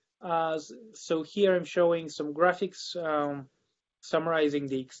 So here I'm showing some graphics summarizing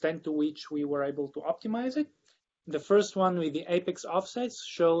the extent to which we were able to optimize it. The first one with the apex offsets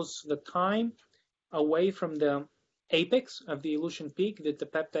shows the time away from the apex of the elution peak that the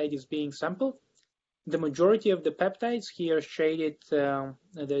peptide is being sampled. The majority of the peptides here shaded,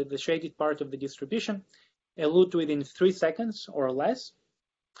 the shaded part of the distribution, elute within 3 seconds or less.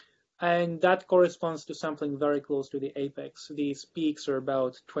 And that corresponds to sampling very close to the apex. These peaks are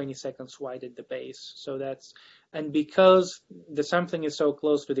about 20 seconds wide at the base. So that's, and because the sampling is so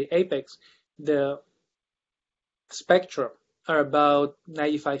close to the apex, the spectra are about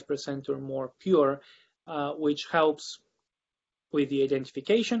 95% or more pure, which helps with the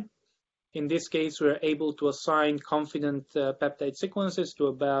identification. In this case, we're able to assign confident peptide sequences to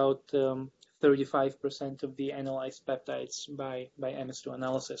about 35% of the analyzed peptides by MS2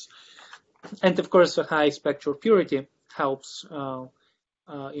 analysis. And of course, a high spectral purity helps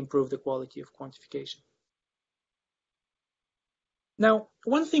improve the quality of quantification. Now,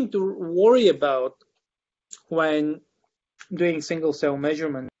 one thing to worry about when doing single cell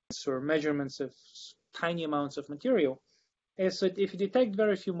measurements or measurements of tiny amounts of material is that if you detect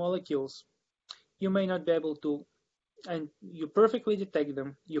very few molecules, you may not be able to, and you perfectly detect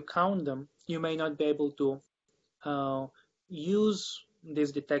them, you count them, you may not be able to use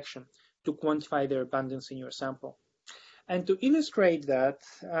this detection to quantify their abundance in your sample. And to illustrate that,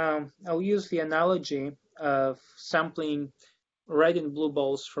 I'll use the analogy of sampling red and blue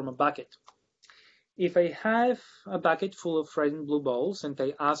balls from a bucket. If I have a bucket full of red and blue balls and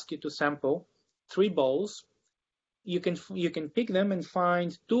I ask you to sample 3 balls, you can pick them and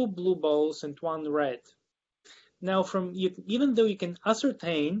find 2 blue balls and 1 red. Now, even though you can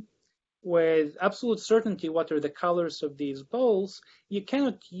ascertain with absolute certainty what are the colors of these balls, you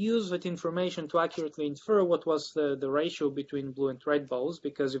cannot use that information to accurately infer what was the ratio between blue and red balls,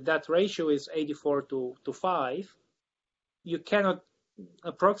 because if that ratio is 84 to 5, you cannot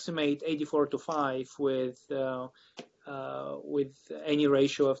approximate 84 to 5 with any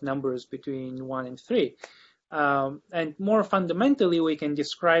ratio of numbers between 1 and 3. And more fundamentally, we can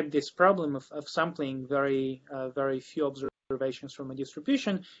describe this problem of sampling very few observations from a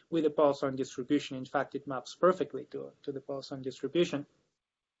distribution with a Poisson distribution. In fact, it maps perfectly to the Poisson distribution.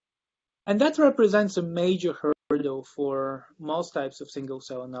 And that represents a major hurdle for most types of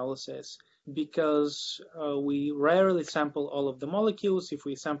single-cell analysis, because we rarely sample all of the molecules. If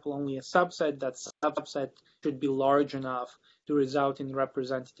we sample only a subset, that subset should be large enough to result in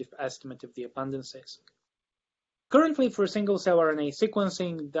representative estimate of the abundances. Currently, for single-cell RNA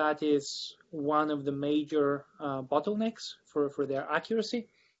sequencing, that is one of the major bottlenecks for their accuracy.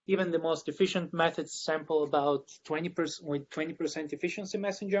 Even the most efficient methods sample about 20% with 20% efficiency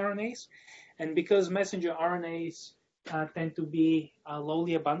messenger RNAs. And because messenger RNAs tend to be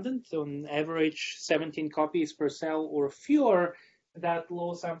lowly abundant, on average 17 copies per cell or fewer, that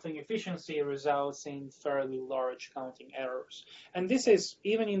low sampling efficiency results in fairly large counting errors. And this is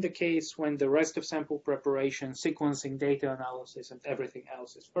even in the case when the rest of sample preparation, sequencing, data analysis, and everything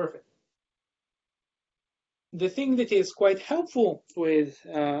else is perfect. The thing that is quite helpful with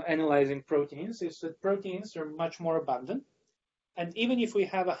analyzing proteins is that proteins are much more abundant. And even if we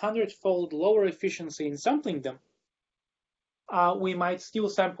have 100-fold lower efficiency in sampling them, we might still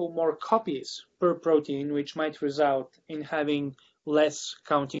sample more copies per protein, which might result in having less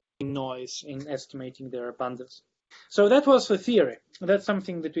counting noise in estimating their abundance. So that was the theory. That's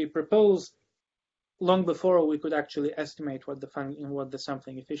something that we proposed long before we could actually estimate what the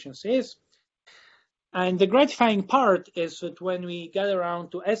sampling efficiency is. And the gratifying part is that when we get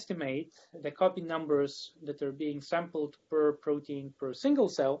around to estimate the copy numbers that are being sampled per protein per single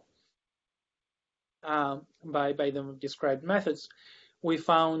cell by the described methods, we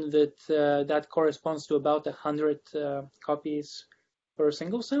found that that corresponds to about 100 copies per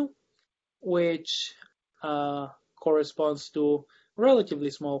single cell, which corresponds to relatively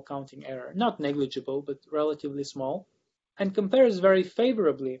small counting error, not negligible, but relatively small, and compares very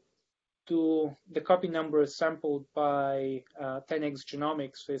favorably to the copy numbers sampled by 10x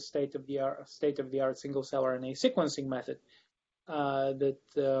Genomics, the state-of-the-art single-cell RNA sequencing method that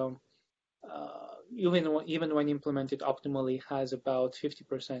even when implemented optimally has about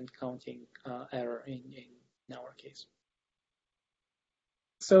 50% counting error in our case.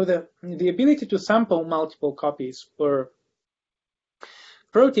 So the ability to sample multiple copies per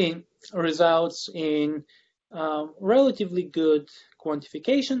protein results in relatively good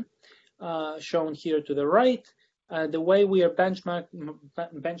quantification, shown here to the right. The way we are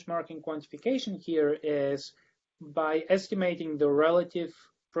benchmarking quantification here is by estimating the relative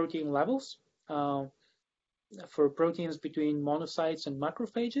protein levels for proteins between monocytes and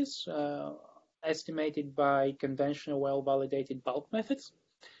macrophages, estimated by conventional well-validated bulk methods,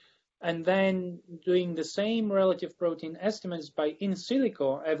 and then doing the same relative protein estimates by in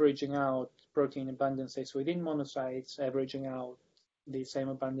silico averaging out protein abundances within monocytes, averaging out the same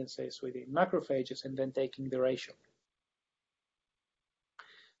abundances within macrophages, and then taking the ratio.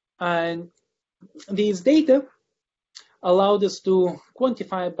 And these data allowed us to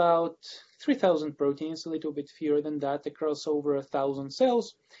quantify about 3,000 proteins, a little bit fewer than that, across over 1,000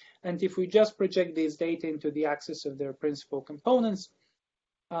 cells. And if we just project these data into the axis of their principal components,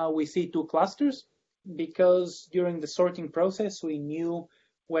 we see two clusters, because during the sorting process we knew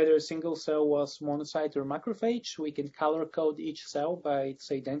whether a single cell was monocyte or macrophage. We can color code each cell by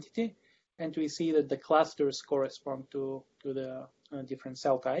its identity, and we see that the clusters correspond to the different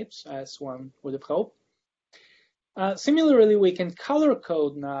cell types, as one would have hoped. Similarly, we can color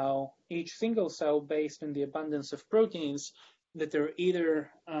code now each single cell based on the abundance of proteins that are either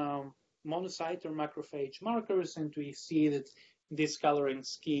monocyte or macrophage markers, and we see that this coloring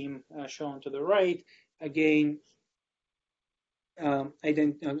scheme shown to the right again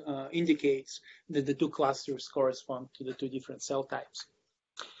indicates that the two clusters correspond to the two different cell types.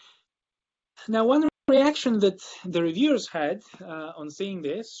 Now, one reaction that the reviewers had on seeing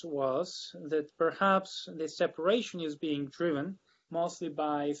this was that perhaps the separation is being driven mostly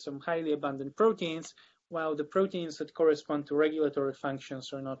by some highly abundant proteins, while the proteins that correspond to regulatory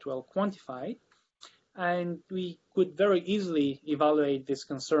functions are not well quantified. And we could very easily evaluate this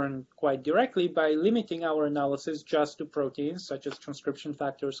concern quite directly by limiting our analysis just to proteins such as transcription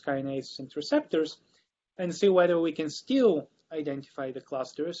factors, kinases, and receptors, and see whether we can still identify the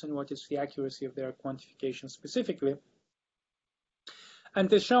clusters and what is the accuracy of their quantification specifically.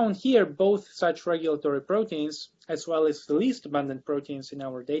 And as shown here, both such regulatory proteins, as well as the least abundant proteins in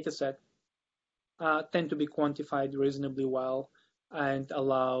our dataset, tend to be quantified reasonably well and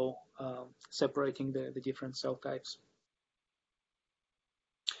allow separating the different cell types.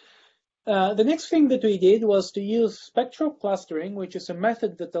 The next thing that we did was to use spectral clustering, which is a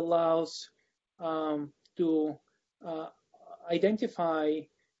method that allows to identify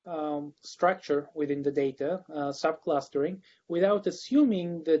structure within the data, subclustering, without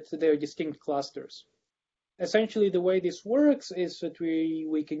assuming that they're distinct clusters. Essentially, the way this works is that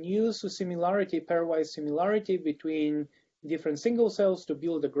we can use a similarity, pairwise similarity between different single cells to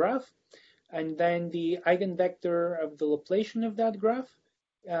build a graph, and then the eigenvector of the Laplacian of that graph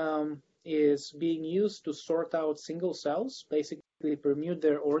is being used to sort out single cells, basically permute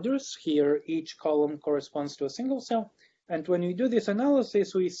their orders. Here, each column corresponds to a single cell. And when we do this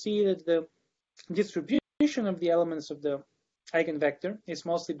analysis, we see that the distribution of the elements of the eigenvector is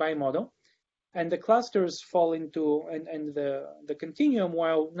mostly bimodal, and the clusters fall into, and the continuum,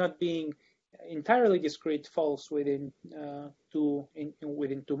 while not being entirely discrete, falls within two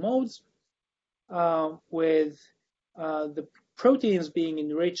modes, with the proteins being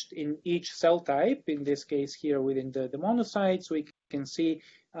enriched in each cell type. In this case here within the monocytes, we can see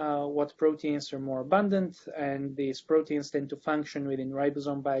what proteins are more abundant, and these proteins tend to function within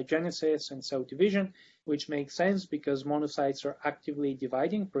ribosome biogenesis and cell division, which makes sense because monocytes are actively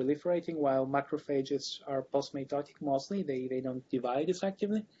dividing, proliferating, while macrophages are postmitotic mostly. They don't divide as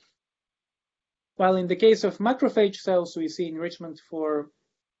actively. While in the case of macrophage cells, we see enrichment for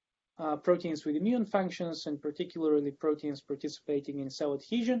proteins with immune functions, and particularly proteins participating in cell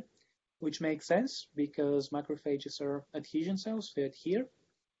adhesion, which makes sense because macrophages are adhesion cells, they adhere.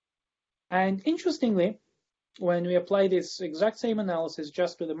 And interestingly, when we apply this exact same analysis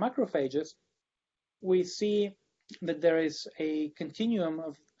just to the macrophages, we see that there is a continuum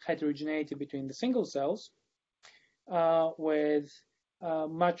of heterogeneity between the single cells with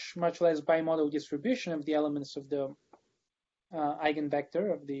much less bimodal distribution of the elements of the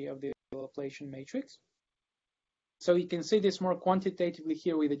eigenvector of the Laplacian matrix. So you can see this more quantitatively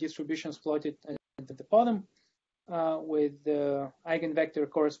here with the distributions plotted at the bottom, with the eigenvector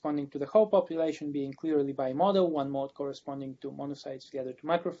corresponding to the whole population being clearly bimodal, one mode corresponding to monocytes, the other to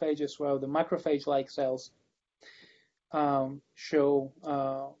macrophages, while the macrophage-like cells have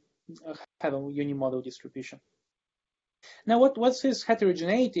a unimodal distribution. Now, what's this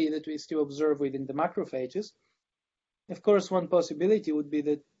heterogeneity that we still observe within the macrophages? Of course, one possibility would be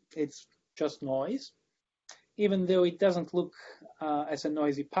that it's just noise, even though it doesn't look as a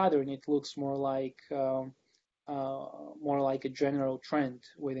noisy pattern. It looks more like a general trend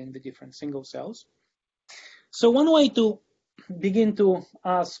within the different single cells. So one way to begin to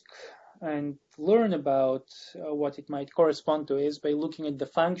ask and learn about what it might correspond to is by looking at the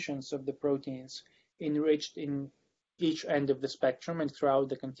functions of the proteins enriched in each end of the spectrum and throughout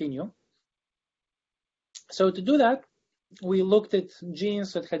the continuum. So to do that, we looked at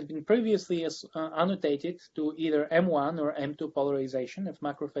genes that had been previously annotated to either M1 or M2 polarization of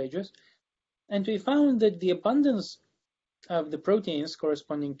macrophages, and we found that the abundance of the proteins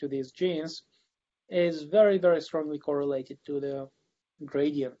corresponding to these genes is very, very strongly correlated to the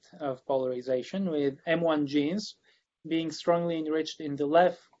gradient of polarization, with M1 genes being strongly enriched in the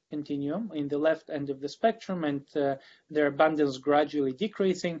left continuum, in the left end of the spectrum, and their abundance gradually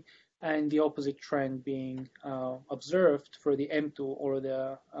decreasing, and the opposite trend being observed for the M2 or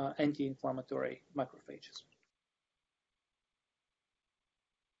the anti-inflammatory macrophages.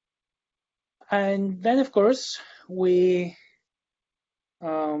 And then, of course, we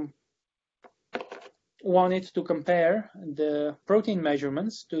wanted to compare the protein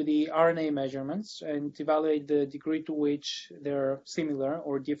measurements to the RNA measurements and evaluate the degree to which they're similar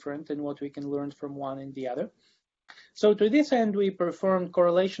or different and what we can learn from one and the other. So to this end, we performed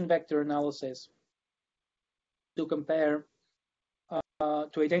correlation vector analysis to compare,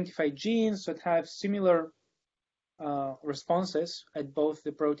 to identify genes that have similar responses at both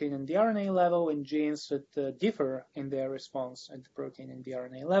the protein and the RNA level, and genes that differ in their response at the protein and the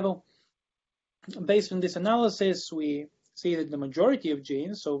RNA level. Based on this analysis, we see that the majority of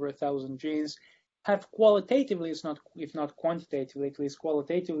genes, over 1,000 genes, have qualitatively, if not quantitatively, at least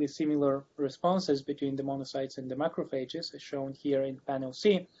qualitatively similar responses between the monocytes and the macrophages, as shown here in panel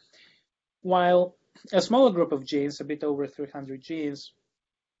C, while a smaller group of genes, a bit over 300 genes,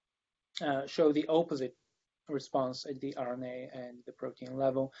 show the opposite response at the RNA and the protein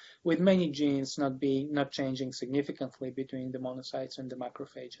level, with many genes not changing significantly between the monocytes and the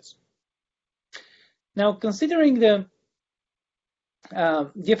macrophages. Now, considering the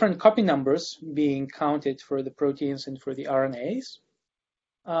different copy numbers being counted for the proteins and for the RNAs,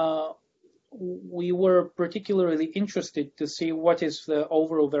 we were particularly interested to see what is the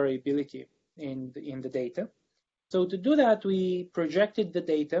overall variability in the data. So to do that, we projected the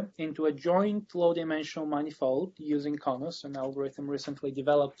data into a joint low-dimensional manifold using CONUS, an algorithm recently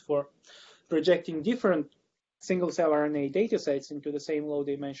developed for projecting different single-cell RNA datasets into the same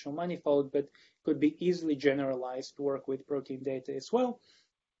low-dimensional manifold, but could be easily generalized to work with protein data as well.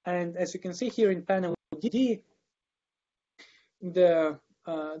 And as you can see here in panel D, the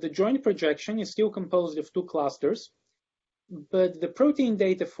joint projection is still composed of two clusters, but the protein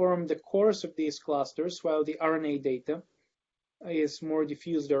data form the cores of these clusters, while the RNA data is more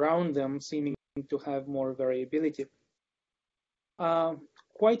diffused around them, seeming to have more variability.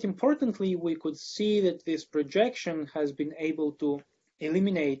 Quite importantly, we could see that this projection has been able to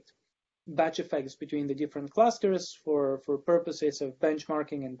eliminate batch effects between the different clusters for purposes of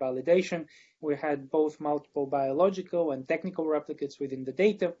benchmarking and validation. We had both multiple biological and technical replicates within the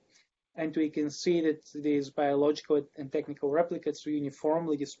data, and we can see that these biological and technical replicates are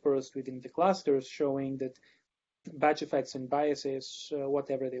uniformly dispersed within the clusters, showing that batch effects and biases,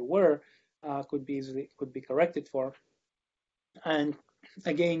 whatever they were, could be corrected for. And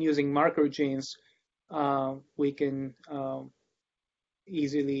again, using marker genes, we can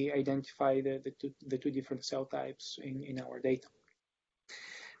easily identify the two different cell types in our data.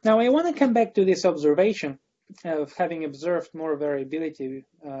 Now, I want to come back to this observation of having observed more variability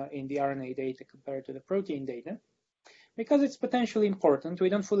in the RNA data compared to the protein data, because it's potentially important. We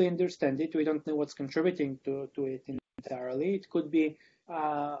don't fully understand it. We don't know what's contributing to it entirely. It could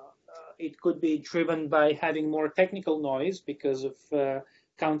be driven by having more technical noise because of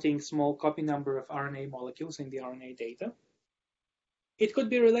counting small copy number of RNA molecules in the RNA data. It could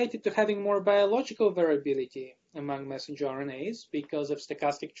be related to having more biological variability among messenger RNAs because of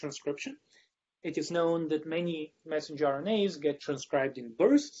stochastic transcription. It is known that many messenger RNAs get transcribed in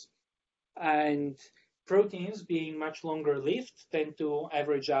bursts, and proteins being much longer lived tend to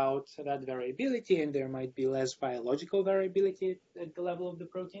average out that variability, and there might be less biological variability at the level of the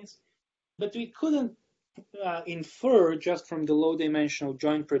proteins. But we couldn't infer just from the low-dimensional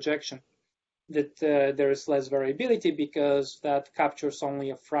joint projection that there is less variability, because that captures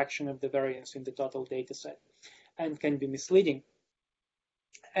only a fraction of the variance in the total data set and can be misleading.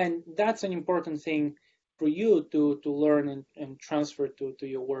 And that's an important thing for you to learn and transfer to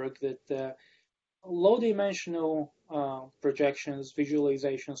your work, that low-dimensional projections,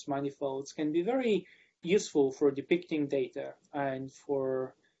 visualizations, manifolds can be very useful for depicting data and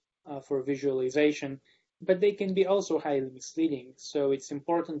for visualization, but they can be also highly misleading. So it's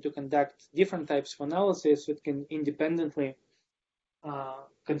important to conduct different types of analysis that can independently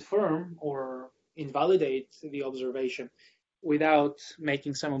confirm or invalidate the observation without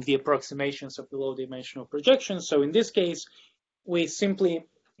making some of the approximations of the low-dimensional projections. So in this case, we simply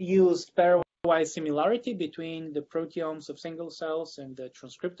used pairwise similarity between the proteomes of single cells and the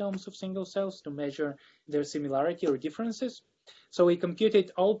transcriptomes of single cells to measure their similarity or differences. So we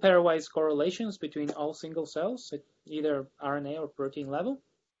computed all pairwise correlations between all single cells at either RNA or protein level,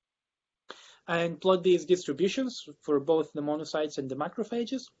 and plot these distributions for both the monocytes and the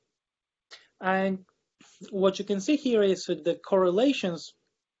macrophages. And what you can see here is that the correlations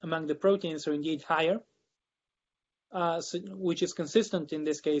among the proteins are indeed higher, which is consistent in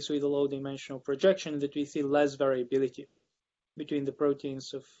this case with the low-dimensional projection, that we see less variability between the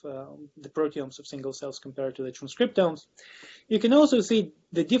proteins of the proteomes of single cells compared to the transcriptomes. You can also see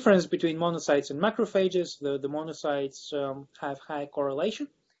the difference between monocytes and macrophages. The monocytes have high correlation,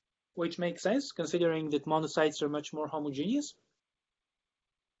 which makes sense considering that monocytes are much more homogeneous.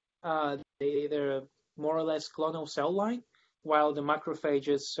 They're more or less clonal cell line, while the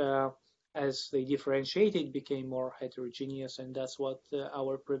macrophages, as they differentiated, became more heterogeneous, and that's what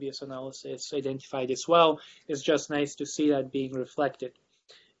our previous analysis identified as well. It's just nice to see that being reflected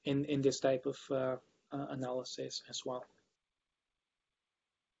in this type of analysis as well.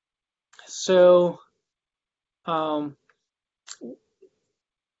 So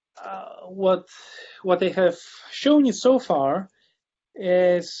what I have shown you so far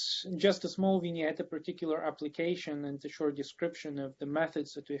is just a small vignette, a particular application, and a short description of the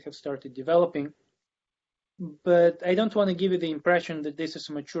methods that we have started developing. But I don't want to give you the impression that this is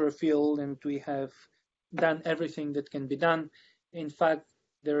a mature field and we have done everything that can be done. In fact,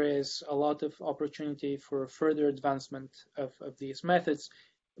 there is a lot of opportunity for further advancement of these methods,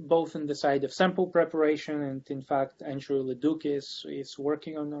 both on the side of sample preparation, and in fact, Andrew Leduc is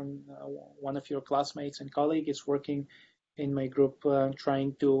working on one of your classmates and colleague is working in my group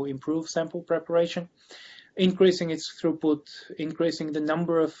trying to improve sample preparation, increasing its throughput, increasing the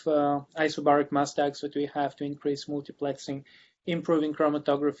number of isobaric mass tags that we have to increase multiplexing, improving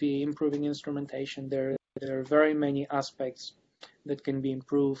chromatography, improving instrumentation. There are very many aspects that can be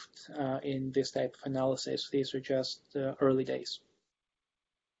improved in this type of analysis. These are just early days.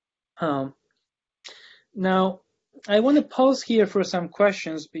 Now, I want to pause here for some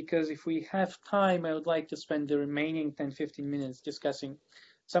questions, because if we have time, I would like to spend the remaining 10-15 minutes discussing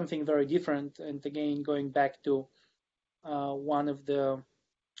something very different. And again, going back to one of the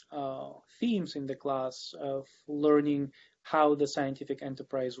themes in the class of learning how the scientific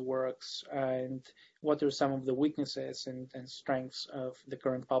enterprise works and what are some of the weaknesses and strengths of the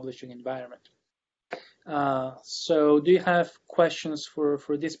current publishing environment. So do you have questions for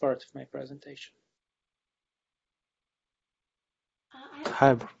this part of my presentation?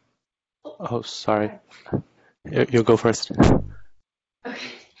 Hi. Oh, sorry. You go first.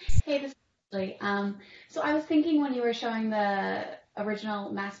 Okay. Hey, this is Ashley. So I was thinking when you were showing the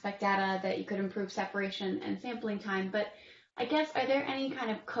original mass spec data that you could improve separation and sampling time, but I guess, are there any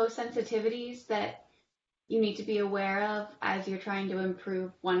kind of co-sensitivities that you need to be aware of as you're trying to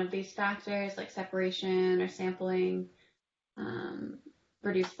improve one of these factors, like separation or sampling,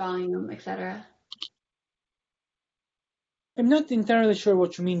 reduced volume, etc.? I'm not entirely sure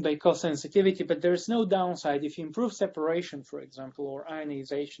what you mean by co-sensitivity, but there's no downside. If you improve separation, for example, or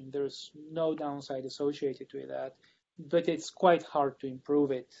ionization, there's no downside associated with that. But it's quite hard to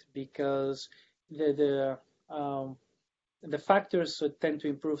improve it, because the factors that tend to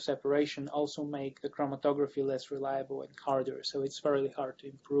improve separation also make the chromatography less reliable and harder. So it's fairly hard to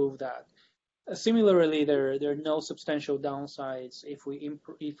improve that. Similarly, there are no substantial downsides if we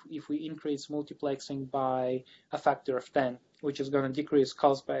increase multiplexing by a factor of 10, which is going to decrease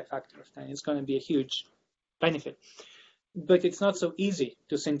cost by a factor of 10. It's going to be a huge benefit. But it's not so easy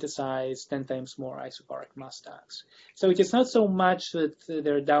to synthesize 10 times more isobaric mass tags. So it is not so much that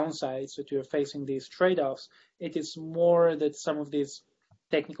there are downsides that you're facing these trade-offs. It is more that some of these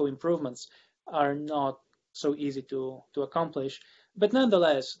technical improvements are not so easy to accomplish. But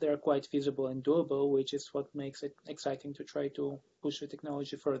nonetheless, they're quite feasible and doable, which is what makes it exciting to try to push the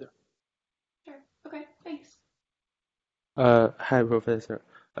technology further. Sure. Okay, thanks. Hi, Professor.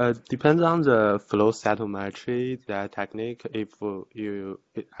 Depends on the flow cytometry, that technique. If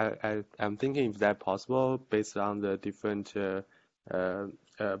I'm thinking if that possible based on the different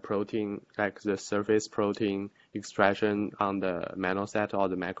protein, like the surface protein expression on the monocyte or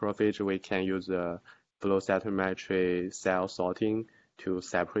the macrophage, we can use the flow cytometry cell sorting to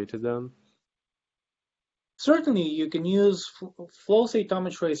separate them. Certainly, you can use flow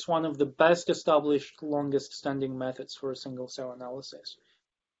cytometry as one of the best established, longest standing methods for single cell analysis.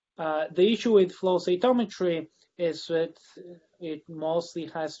 The issue with flow cytometry is that it mostly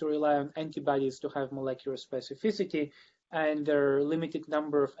has to rely on antibodies to have molecular specificity, and there are a limited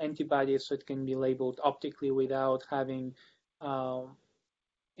number of antibodies that can be labeled optically without having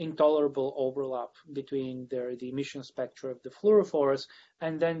intolerable overlap between the emission spectra of the fluorophores.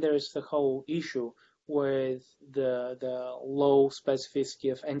 And then there's the whole issue with the low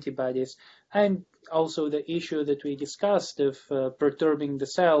specificity of antibodies, and also the issue that we discussed of perturbing the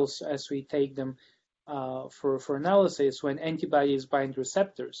cells as we take them for analysis. When antibodies bind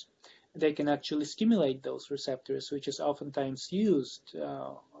receptors, they can actually stimulate those receptors, which is oftentimes used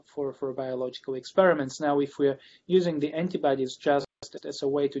for biological experiments. Now, if we're using the antibodies just as a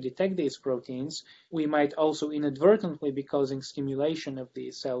way to detect these proteins, we might also inadvertently be causing stimulation of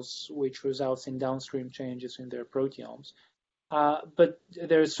these cells, which results in downstream changes in their proteomes. But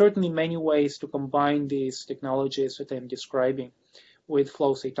there are certainly many ways to combine these technologies that I'm describing with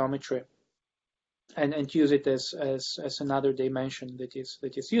flow cytometry and use it as another dimension that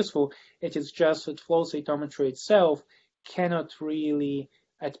is useful. It is just that flow cytometry itself cannot really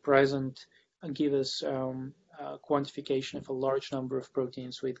at present give us quantification of a large number of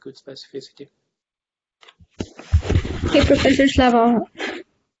proteins with good specificity. Hey, Professor Slavov.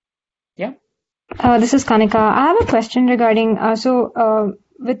 Yeah. This is Kanika. I have a question regarding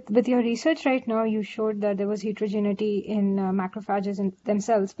with your research right now, you showed that there was heterogeneity in macrophages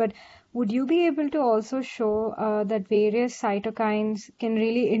themselves, but would you be able to also show that various cytokines can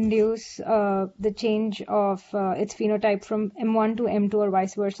really induce the change of its phenotype from M1 to M2 or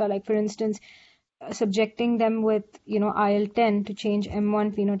vice versa? Like, for instance, subjecting them with, IL-10 to change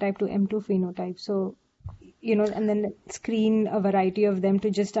M1 phenotype to M2 phenotype. So, and then screen a variety of them to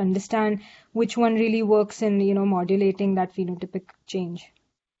just understand which one really works in, modulating that phenotypic change.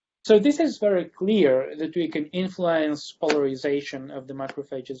 So this is very clear that we can influence polarization of the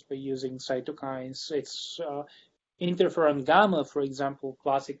macrophages by using cytokines. It's interferon gamma, for example,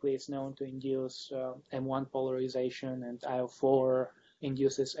 classically is known to induce M1 polarization, and IL-4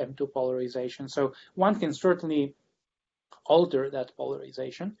 induces M2 polarization. So one can certainly alter that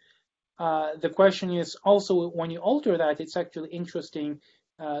polarization. The question is also, when you alter that, it's actually interesting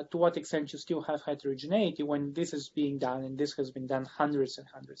to what extent you still have heterogeneity when this is being done, and this has been done hundreds and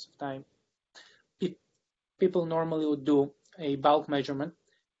hundreds of times. People normally would do a bulk measurement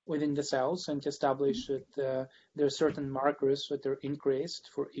within the cells and establish that there are certain markers that are increased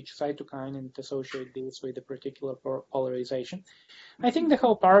for each cytokine and associate these with a particular polarization. I think the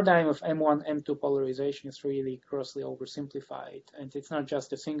whole paradigm of M1, M2 polarization is really grossly oversimplified, and it's not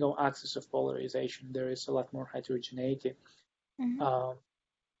just a single axis of polarization. There is a lot more heterogeneity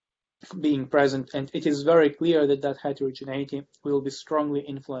being present, and it is very clear that that heterogeneity will be strongly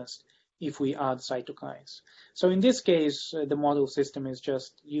influenced if we add cytokines. So in this case, the model system is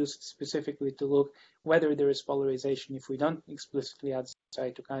just used specifically to look whether there is polarization if we don't explicitly add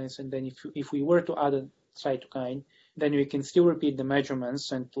cytokines, and then if we were to add a cytokine, then we can still repeat the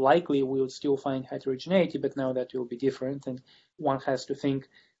measurements, and likely we would still find heterogeneity, but now that will be different, and one has to think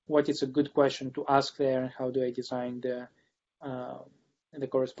what is a good question to ask there, and how do I design the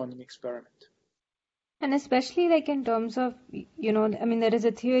corresponding experiment. And especially like in terms of, there is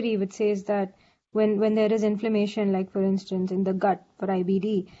a theory which says that when there is inflammation, like for instance in the gut for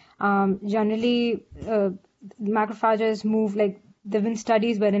IBD, generally macrophages move, like there have been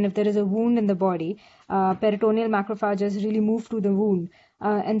studies wherein if there is a wound in the body, peritoneal macrophages really move to the wound.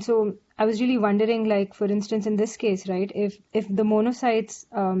 And so I was really wondering, like for instance in this case, right, if the monocytes,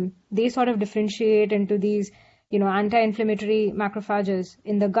 they sort of differentiate into these anti-inflammatory macrophages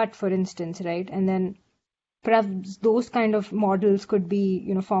in the gut, for instance, right? And then perhaps those kind of models could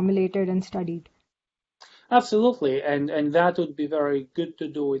be, formulated and studied. Absolutely, and that would be very good to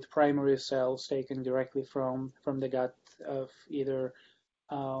do with primary cells taken directly from the gut of either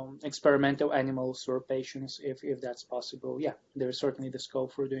experimental animals or patients, if that's possible. Yeah, there's certainly the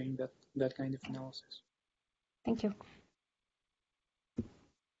scope for doing that kind of analysis. Thank you.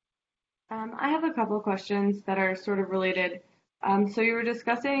 I have a couple of questions that are sort of related. So you were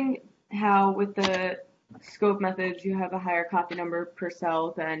discussing how with the scope methods you have a higher copy number per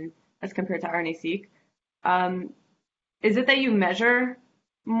cell than as compared to RNA-seq. Is it that you measure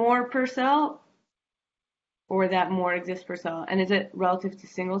more per cell or that more exists per cell? And is it relative to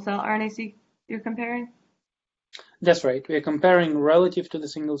single cell RNA-seq you're comparing? That's right. We're comparing relative to the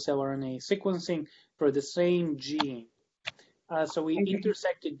single cell RNA sequencing for the same gene. So we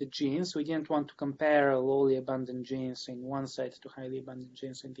intersected the genes. We didn't want to compare lowly abundant genes in one side to highly abundant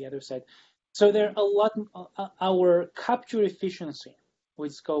genes in the other side. So there are a lot. Our capture efficiency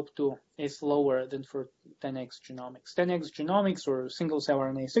with scope 2 is lower than for 10x genomics. 10x genomics or single cell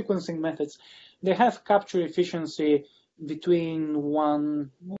RNA sequencing methods, they have capture efficiency between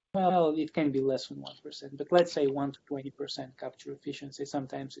well, it can be less than 1%, but let's say 1 to 20% capture efficiency.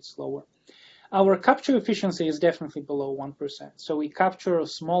 Sometimes it's lower. Our capture efficiency is definitely below 1%. So we capture a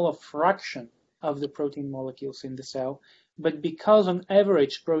smaller fraction of the protein molecules in the cell, but because on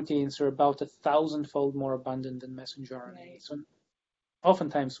average proteins are about 1,000-fold more abundant than messenger RNA, so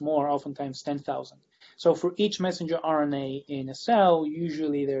oftentimes more, oftentimes 10,000. So for each messenger RNA in a cell,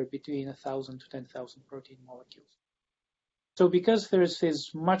 usually they're between 1,000 to 10,000 protein molecules. So because there's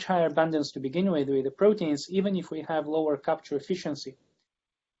this much higher abundance to begin with the proteins, even if we have lower capture efficiency,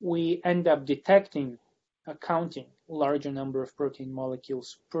 we end up detecting, counting larger number of protein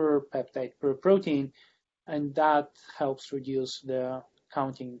molecules per peptide per protein, and that helps reduce the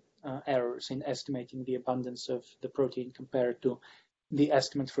counting errors in estimating the abundance of the protein compared to the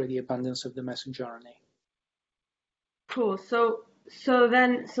estimate for the abundance of the messenger RNA. Cool. So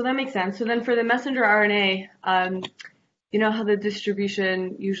that makes sense. So then for the messenger RNA, you know how the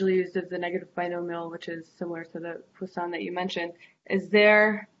distribution usually used is the negative binomial, which is similar to the Poisson that you mentioned. Is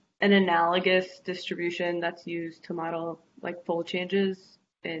there an analogous distribution that's used to model like fold changes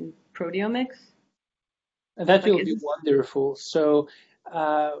in proteomics? That will be wonderful. So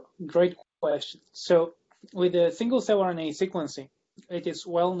great question. So with the single cell RNA sequencing, it is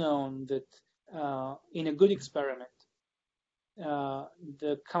well known that in a good experiment,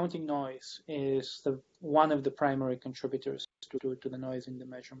 the counting noise is one of the primary contributors to the noise in the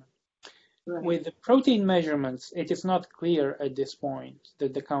measurement. Right. With the protein measurements, it is not clear at this point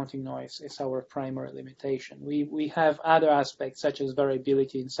that the counting noise is our primary limitation. We have other aspects such as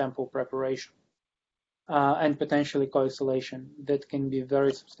variability in sample preparation and potentially coagulation that can be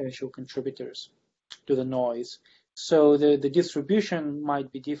very substantial contributors to the noise. So the distribution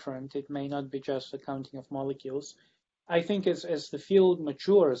might be different. It may not be just the counting of molecules. I think as the field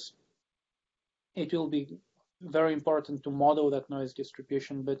matures, it will be very important to model that noise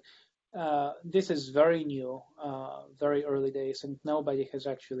distribution, but this is very new, very early days, and nobody has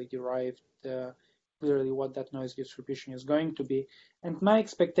actually derived clearly what that noise distribution is going to be. And my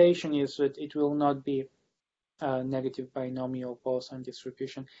expectation is that it will not be a negative binomial Poisson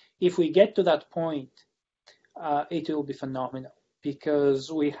distribution. If we get to that point, it will be phenomenal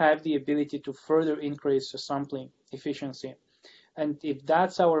because we have the ability to further increase the sampling efficiency. And if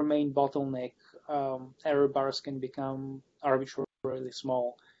that's our main bottleneck, error bars can become arbitrarily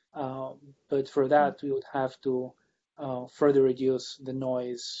small. But for that, we would have to further reduce the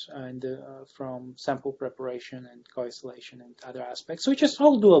noise and from sample preparation and coagulation and other aspects, which is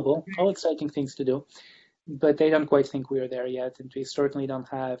all doable, all exciting things to do. But I don't quite think we are there yet, and we certainly don't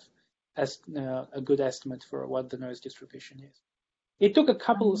have a good estimate for what the noise distribution is. It took a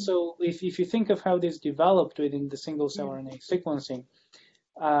couple, so if you think of how this developed within the single-cell RNA sequencing,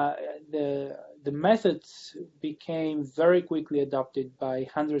 the methods became very quickly adopted by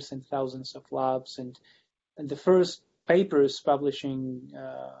hundreds and thousands of labs, and the first papers publishing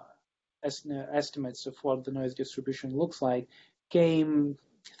estimates of what the noise distribution looks like came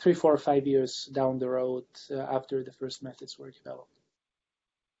 3, 4, 5 years down the road after the first methods were developed.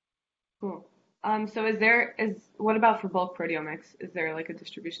 Cool. So what about for bulk proteomics? Is there like a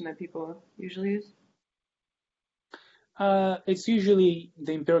distribution that people usually use? It's usually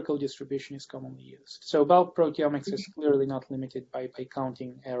the empirical distribution is commonly used. So bulk proteomics is clearly not limited by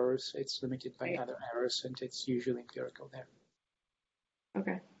counting errors. It's limited by other errors, and it's usually empirical there.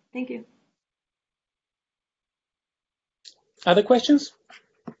 Okay, thank you. Other questions?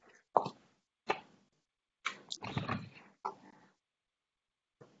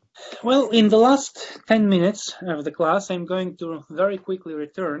 Well, in the last 10 minutes of the class, I'm going to very quickly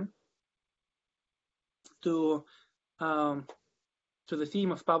return to the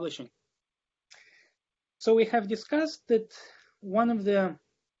theme of publishing. So we have discussed that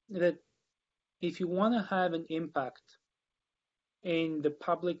that if you want to have an impact in the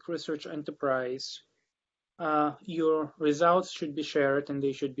public research enterprise, your results should be shared and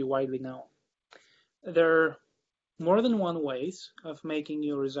they should be widely known. There are more than one ways of making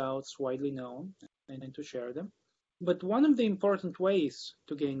your results widely known and to share them. But one of the important ways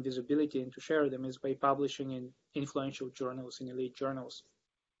to gain visibility and to share them is by publishing in influential journals, in elite journals.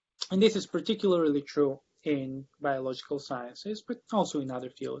 And this is particularly true in biological sciences, but also in other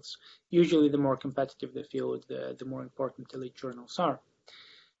fields. Usually the more competitive the field, the more important elite journals are.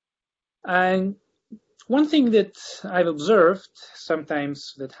 And one thing that I've observed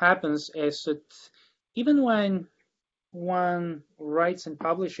sometimes that happens is that even when one writes and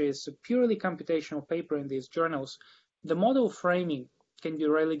publishes a purely computational paper in these journals, the model framing can be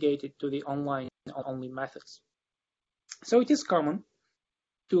relegated to the online-only methods. So it is common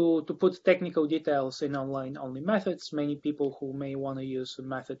to put technical details in online-only methods. Many people who may want to use a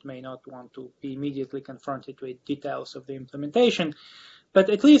method may not want to be immediately confronted with details of the implementation, but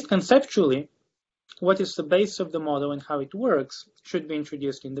at least conceptually, what is the base of the model and how it works should be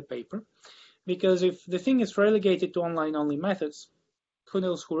introduced in the paper. Because if the thing is relegated to online-only methods, who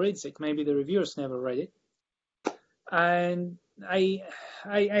knows who reads it? Maybe the reviewers never read it. And I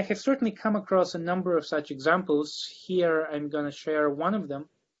have certainly come across a number of such examples. Here I'm going to share one of them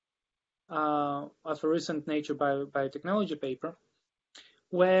of a recent Nature Biotechnology paper,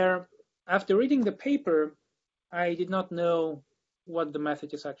 where after reading the paper, I did not know what the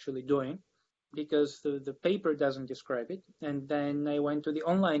method is actually doing, because the paper doesn't describe it. And then I went to the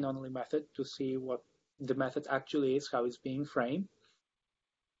online-only method to see what the method actually is, how it's being framed.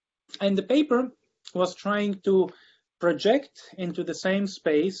 And the paper was trying to project into the same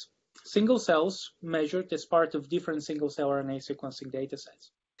space single cells measured as part of different single-cell RNA sequencing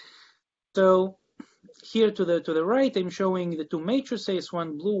datasets. So here to the right, I'm showing the two matrices,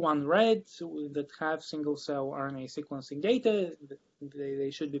 one blue, one red, that have single-cell RNA sequencing data.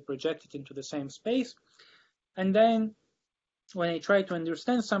 They should be projected into the same space. And then when I try to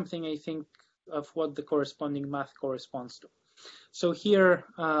understand something, I think of what the corresponding math corresponds to. So here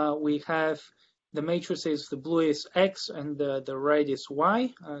we have the matrices, the blue is X and the red is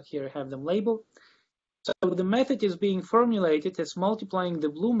Y. Here I have them labeled. So the method is being formulated as multiplying the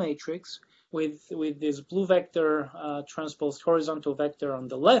blue matrix with this blue vector transposed horizontal vector on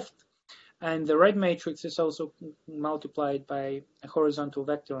the left, and the red matrix is also multiplied by a horizontal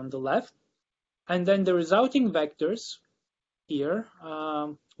vector on the left, and then the resulting vectors here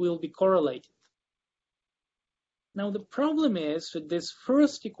will be correlated. Now the problem is that this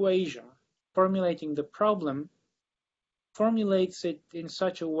first equation, formulating the problem, formulates it in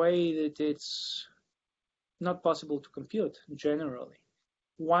such a way that it's not possible to compute generally.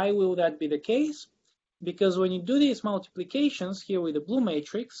 Why will that be the case? Because when you do these multiplications here with the blue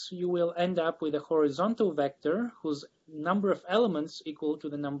matrix, you will end up with a horizontal vector whose number of elements equal to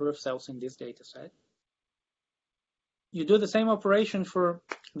the number of cells in this data set. You do the same operation for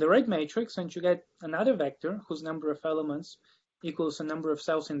the red matrix and you get another vector whose number of elements equals the number of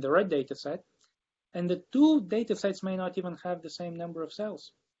cells in the red data set. And the two data sets may not even have the same number of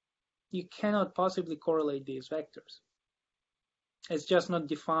cells. You cannot possibly correlate these vectors. It's just not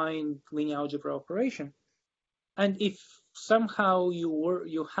defined linear algebra operation. And if somehow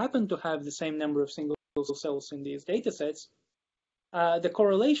you happen to have the same number of single cells in these data sets, the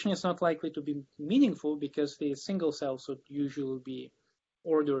correlation is not likely to be meaningful because the single cells would usually be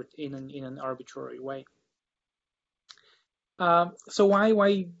ordered in an arbitrary way. So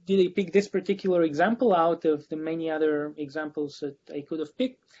why did I pick this particular example out of the many other examples that I could have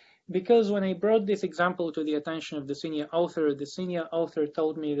picked? Because when I brought this example to the attention of the senior author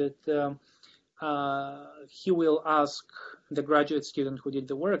told me that he will ask the graduate student who did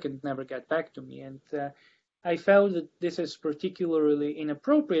the work and never get back to me. And I felt that this is particularly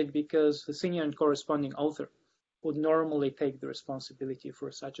inappropriate because the senior and corresponding author would normally take the responsibility for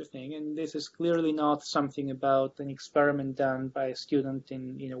such a thing. And this is clearly not something about an experiment done by a student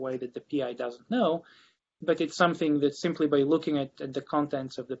in a way that the PI doesn't know, but it's something that simply by looking at the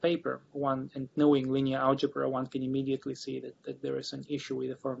contents of the paper and knowing linear algebra, one can immediately see that there is an issue with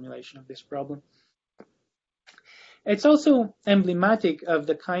the formulation of this problem. It's also emblematic of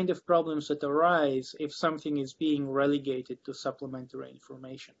the kind of problems that arise if something is being relegated to supplementary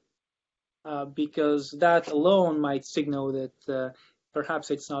information, because that alone might signal that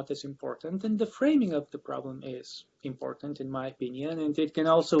perhaps it's not as important, and the framing of the problem is important in my opinion, and it can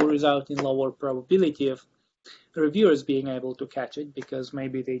also result in lower probability of reviewers being able to catch it because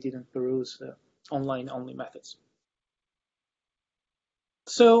maybe they didn't peruse online-only methods.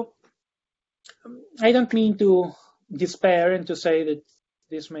 So I don't mean to despair and to say that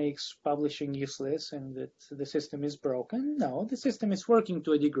this makes publishing useless and that the system is broken. No, the system is working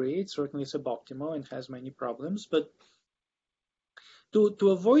to a degree. It's certainly suboptimal and has many problems. But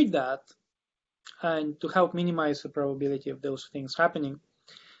to avoid that and to help minimize the probability of those things happening,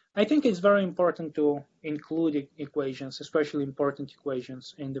 I think it's very important to include equations, especially important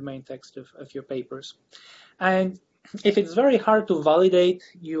equations, in the main text of your papers. And if it's very hard to validate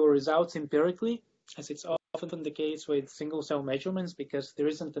your results empirically, as it's often the case with single-cell measurements, because there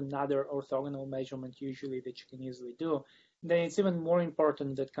isn't another orthogonal measurement usually that you can easily do, then it's even more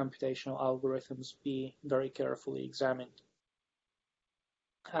important that computational algorithms be very carefully examined.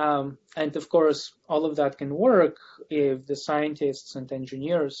 And of course, all of that can work if the scientists and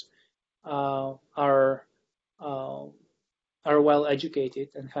engineers are well educated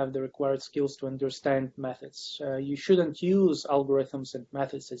and have the required skills to understand methods. You shouldn't use algorithms and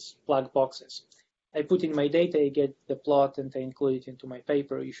methods as black boxes. I put in my data, I get the plot, and I include it into my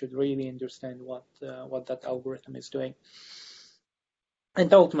paper. You should really understand what that algorithm is doing.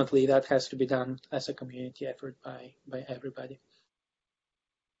 And ultimately, that has to be done as a community effort by everybody.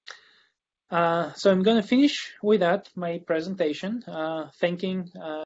 So I'm going to finish with that, my presentation, thanking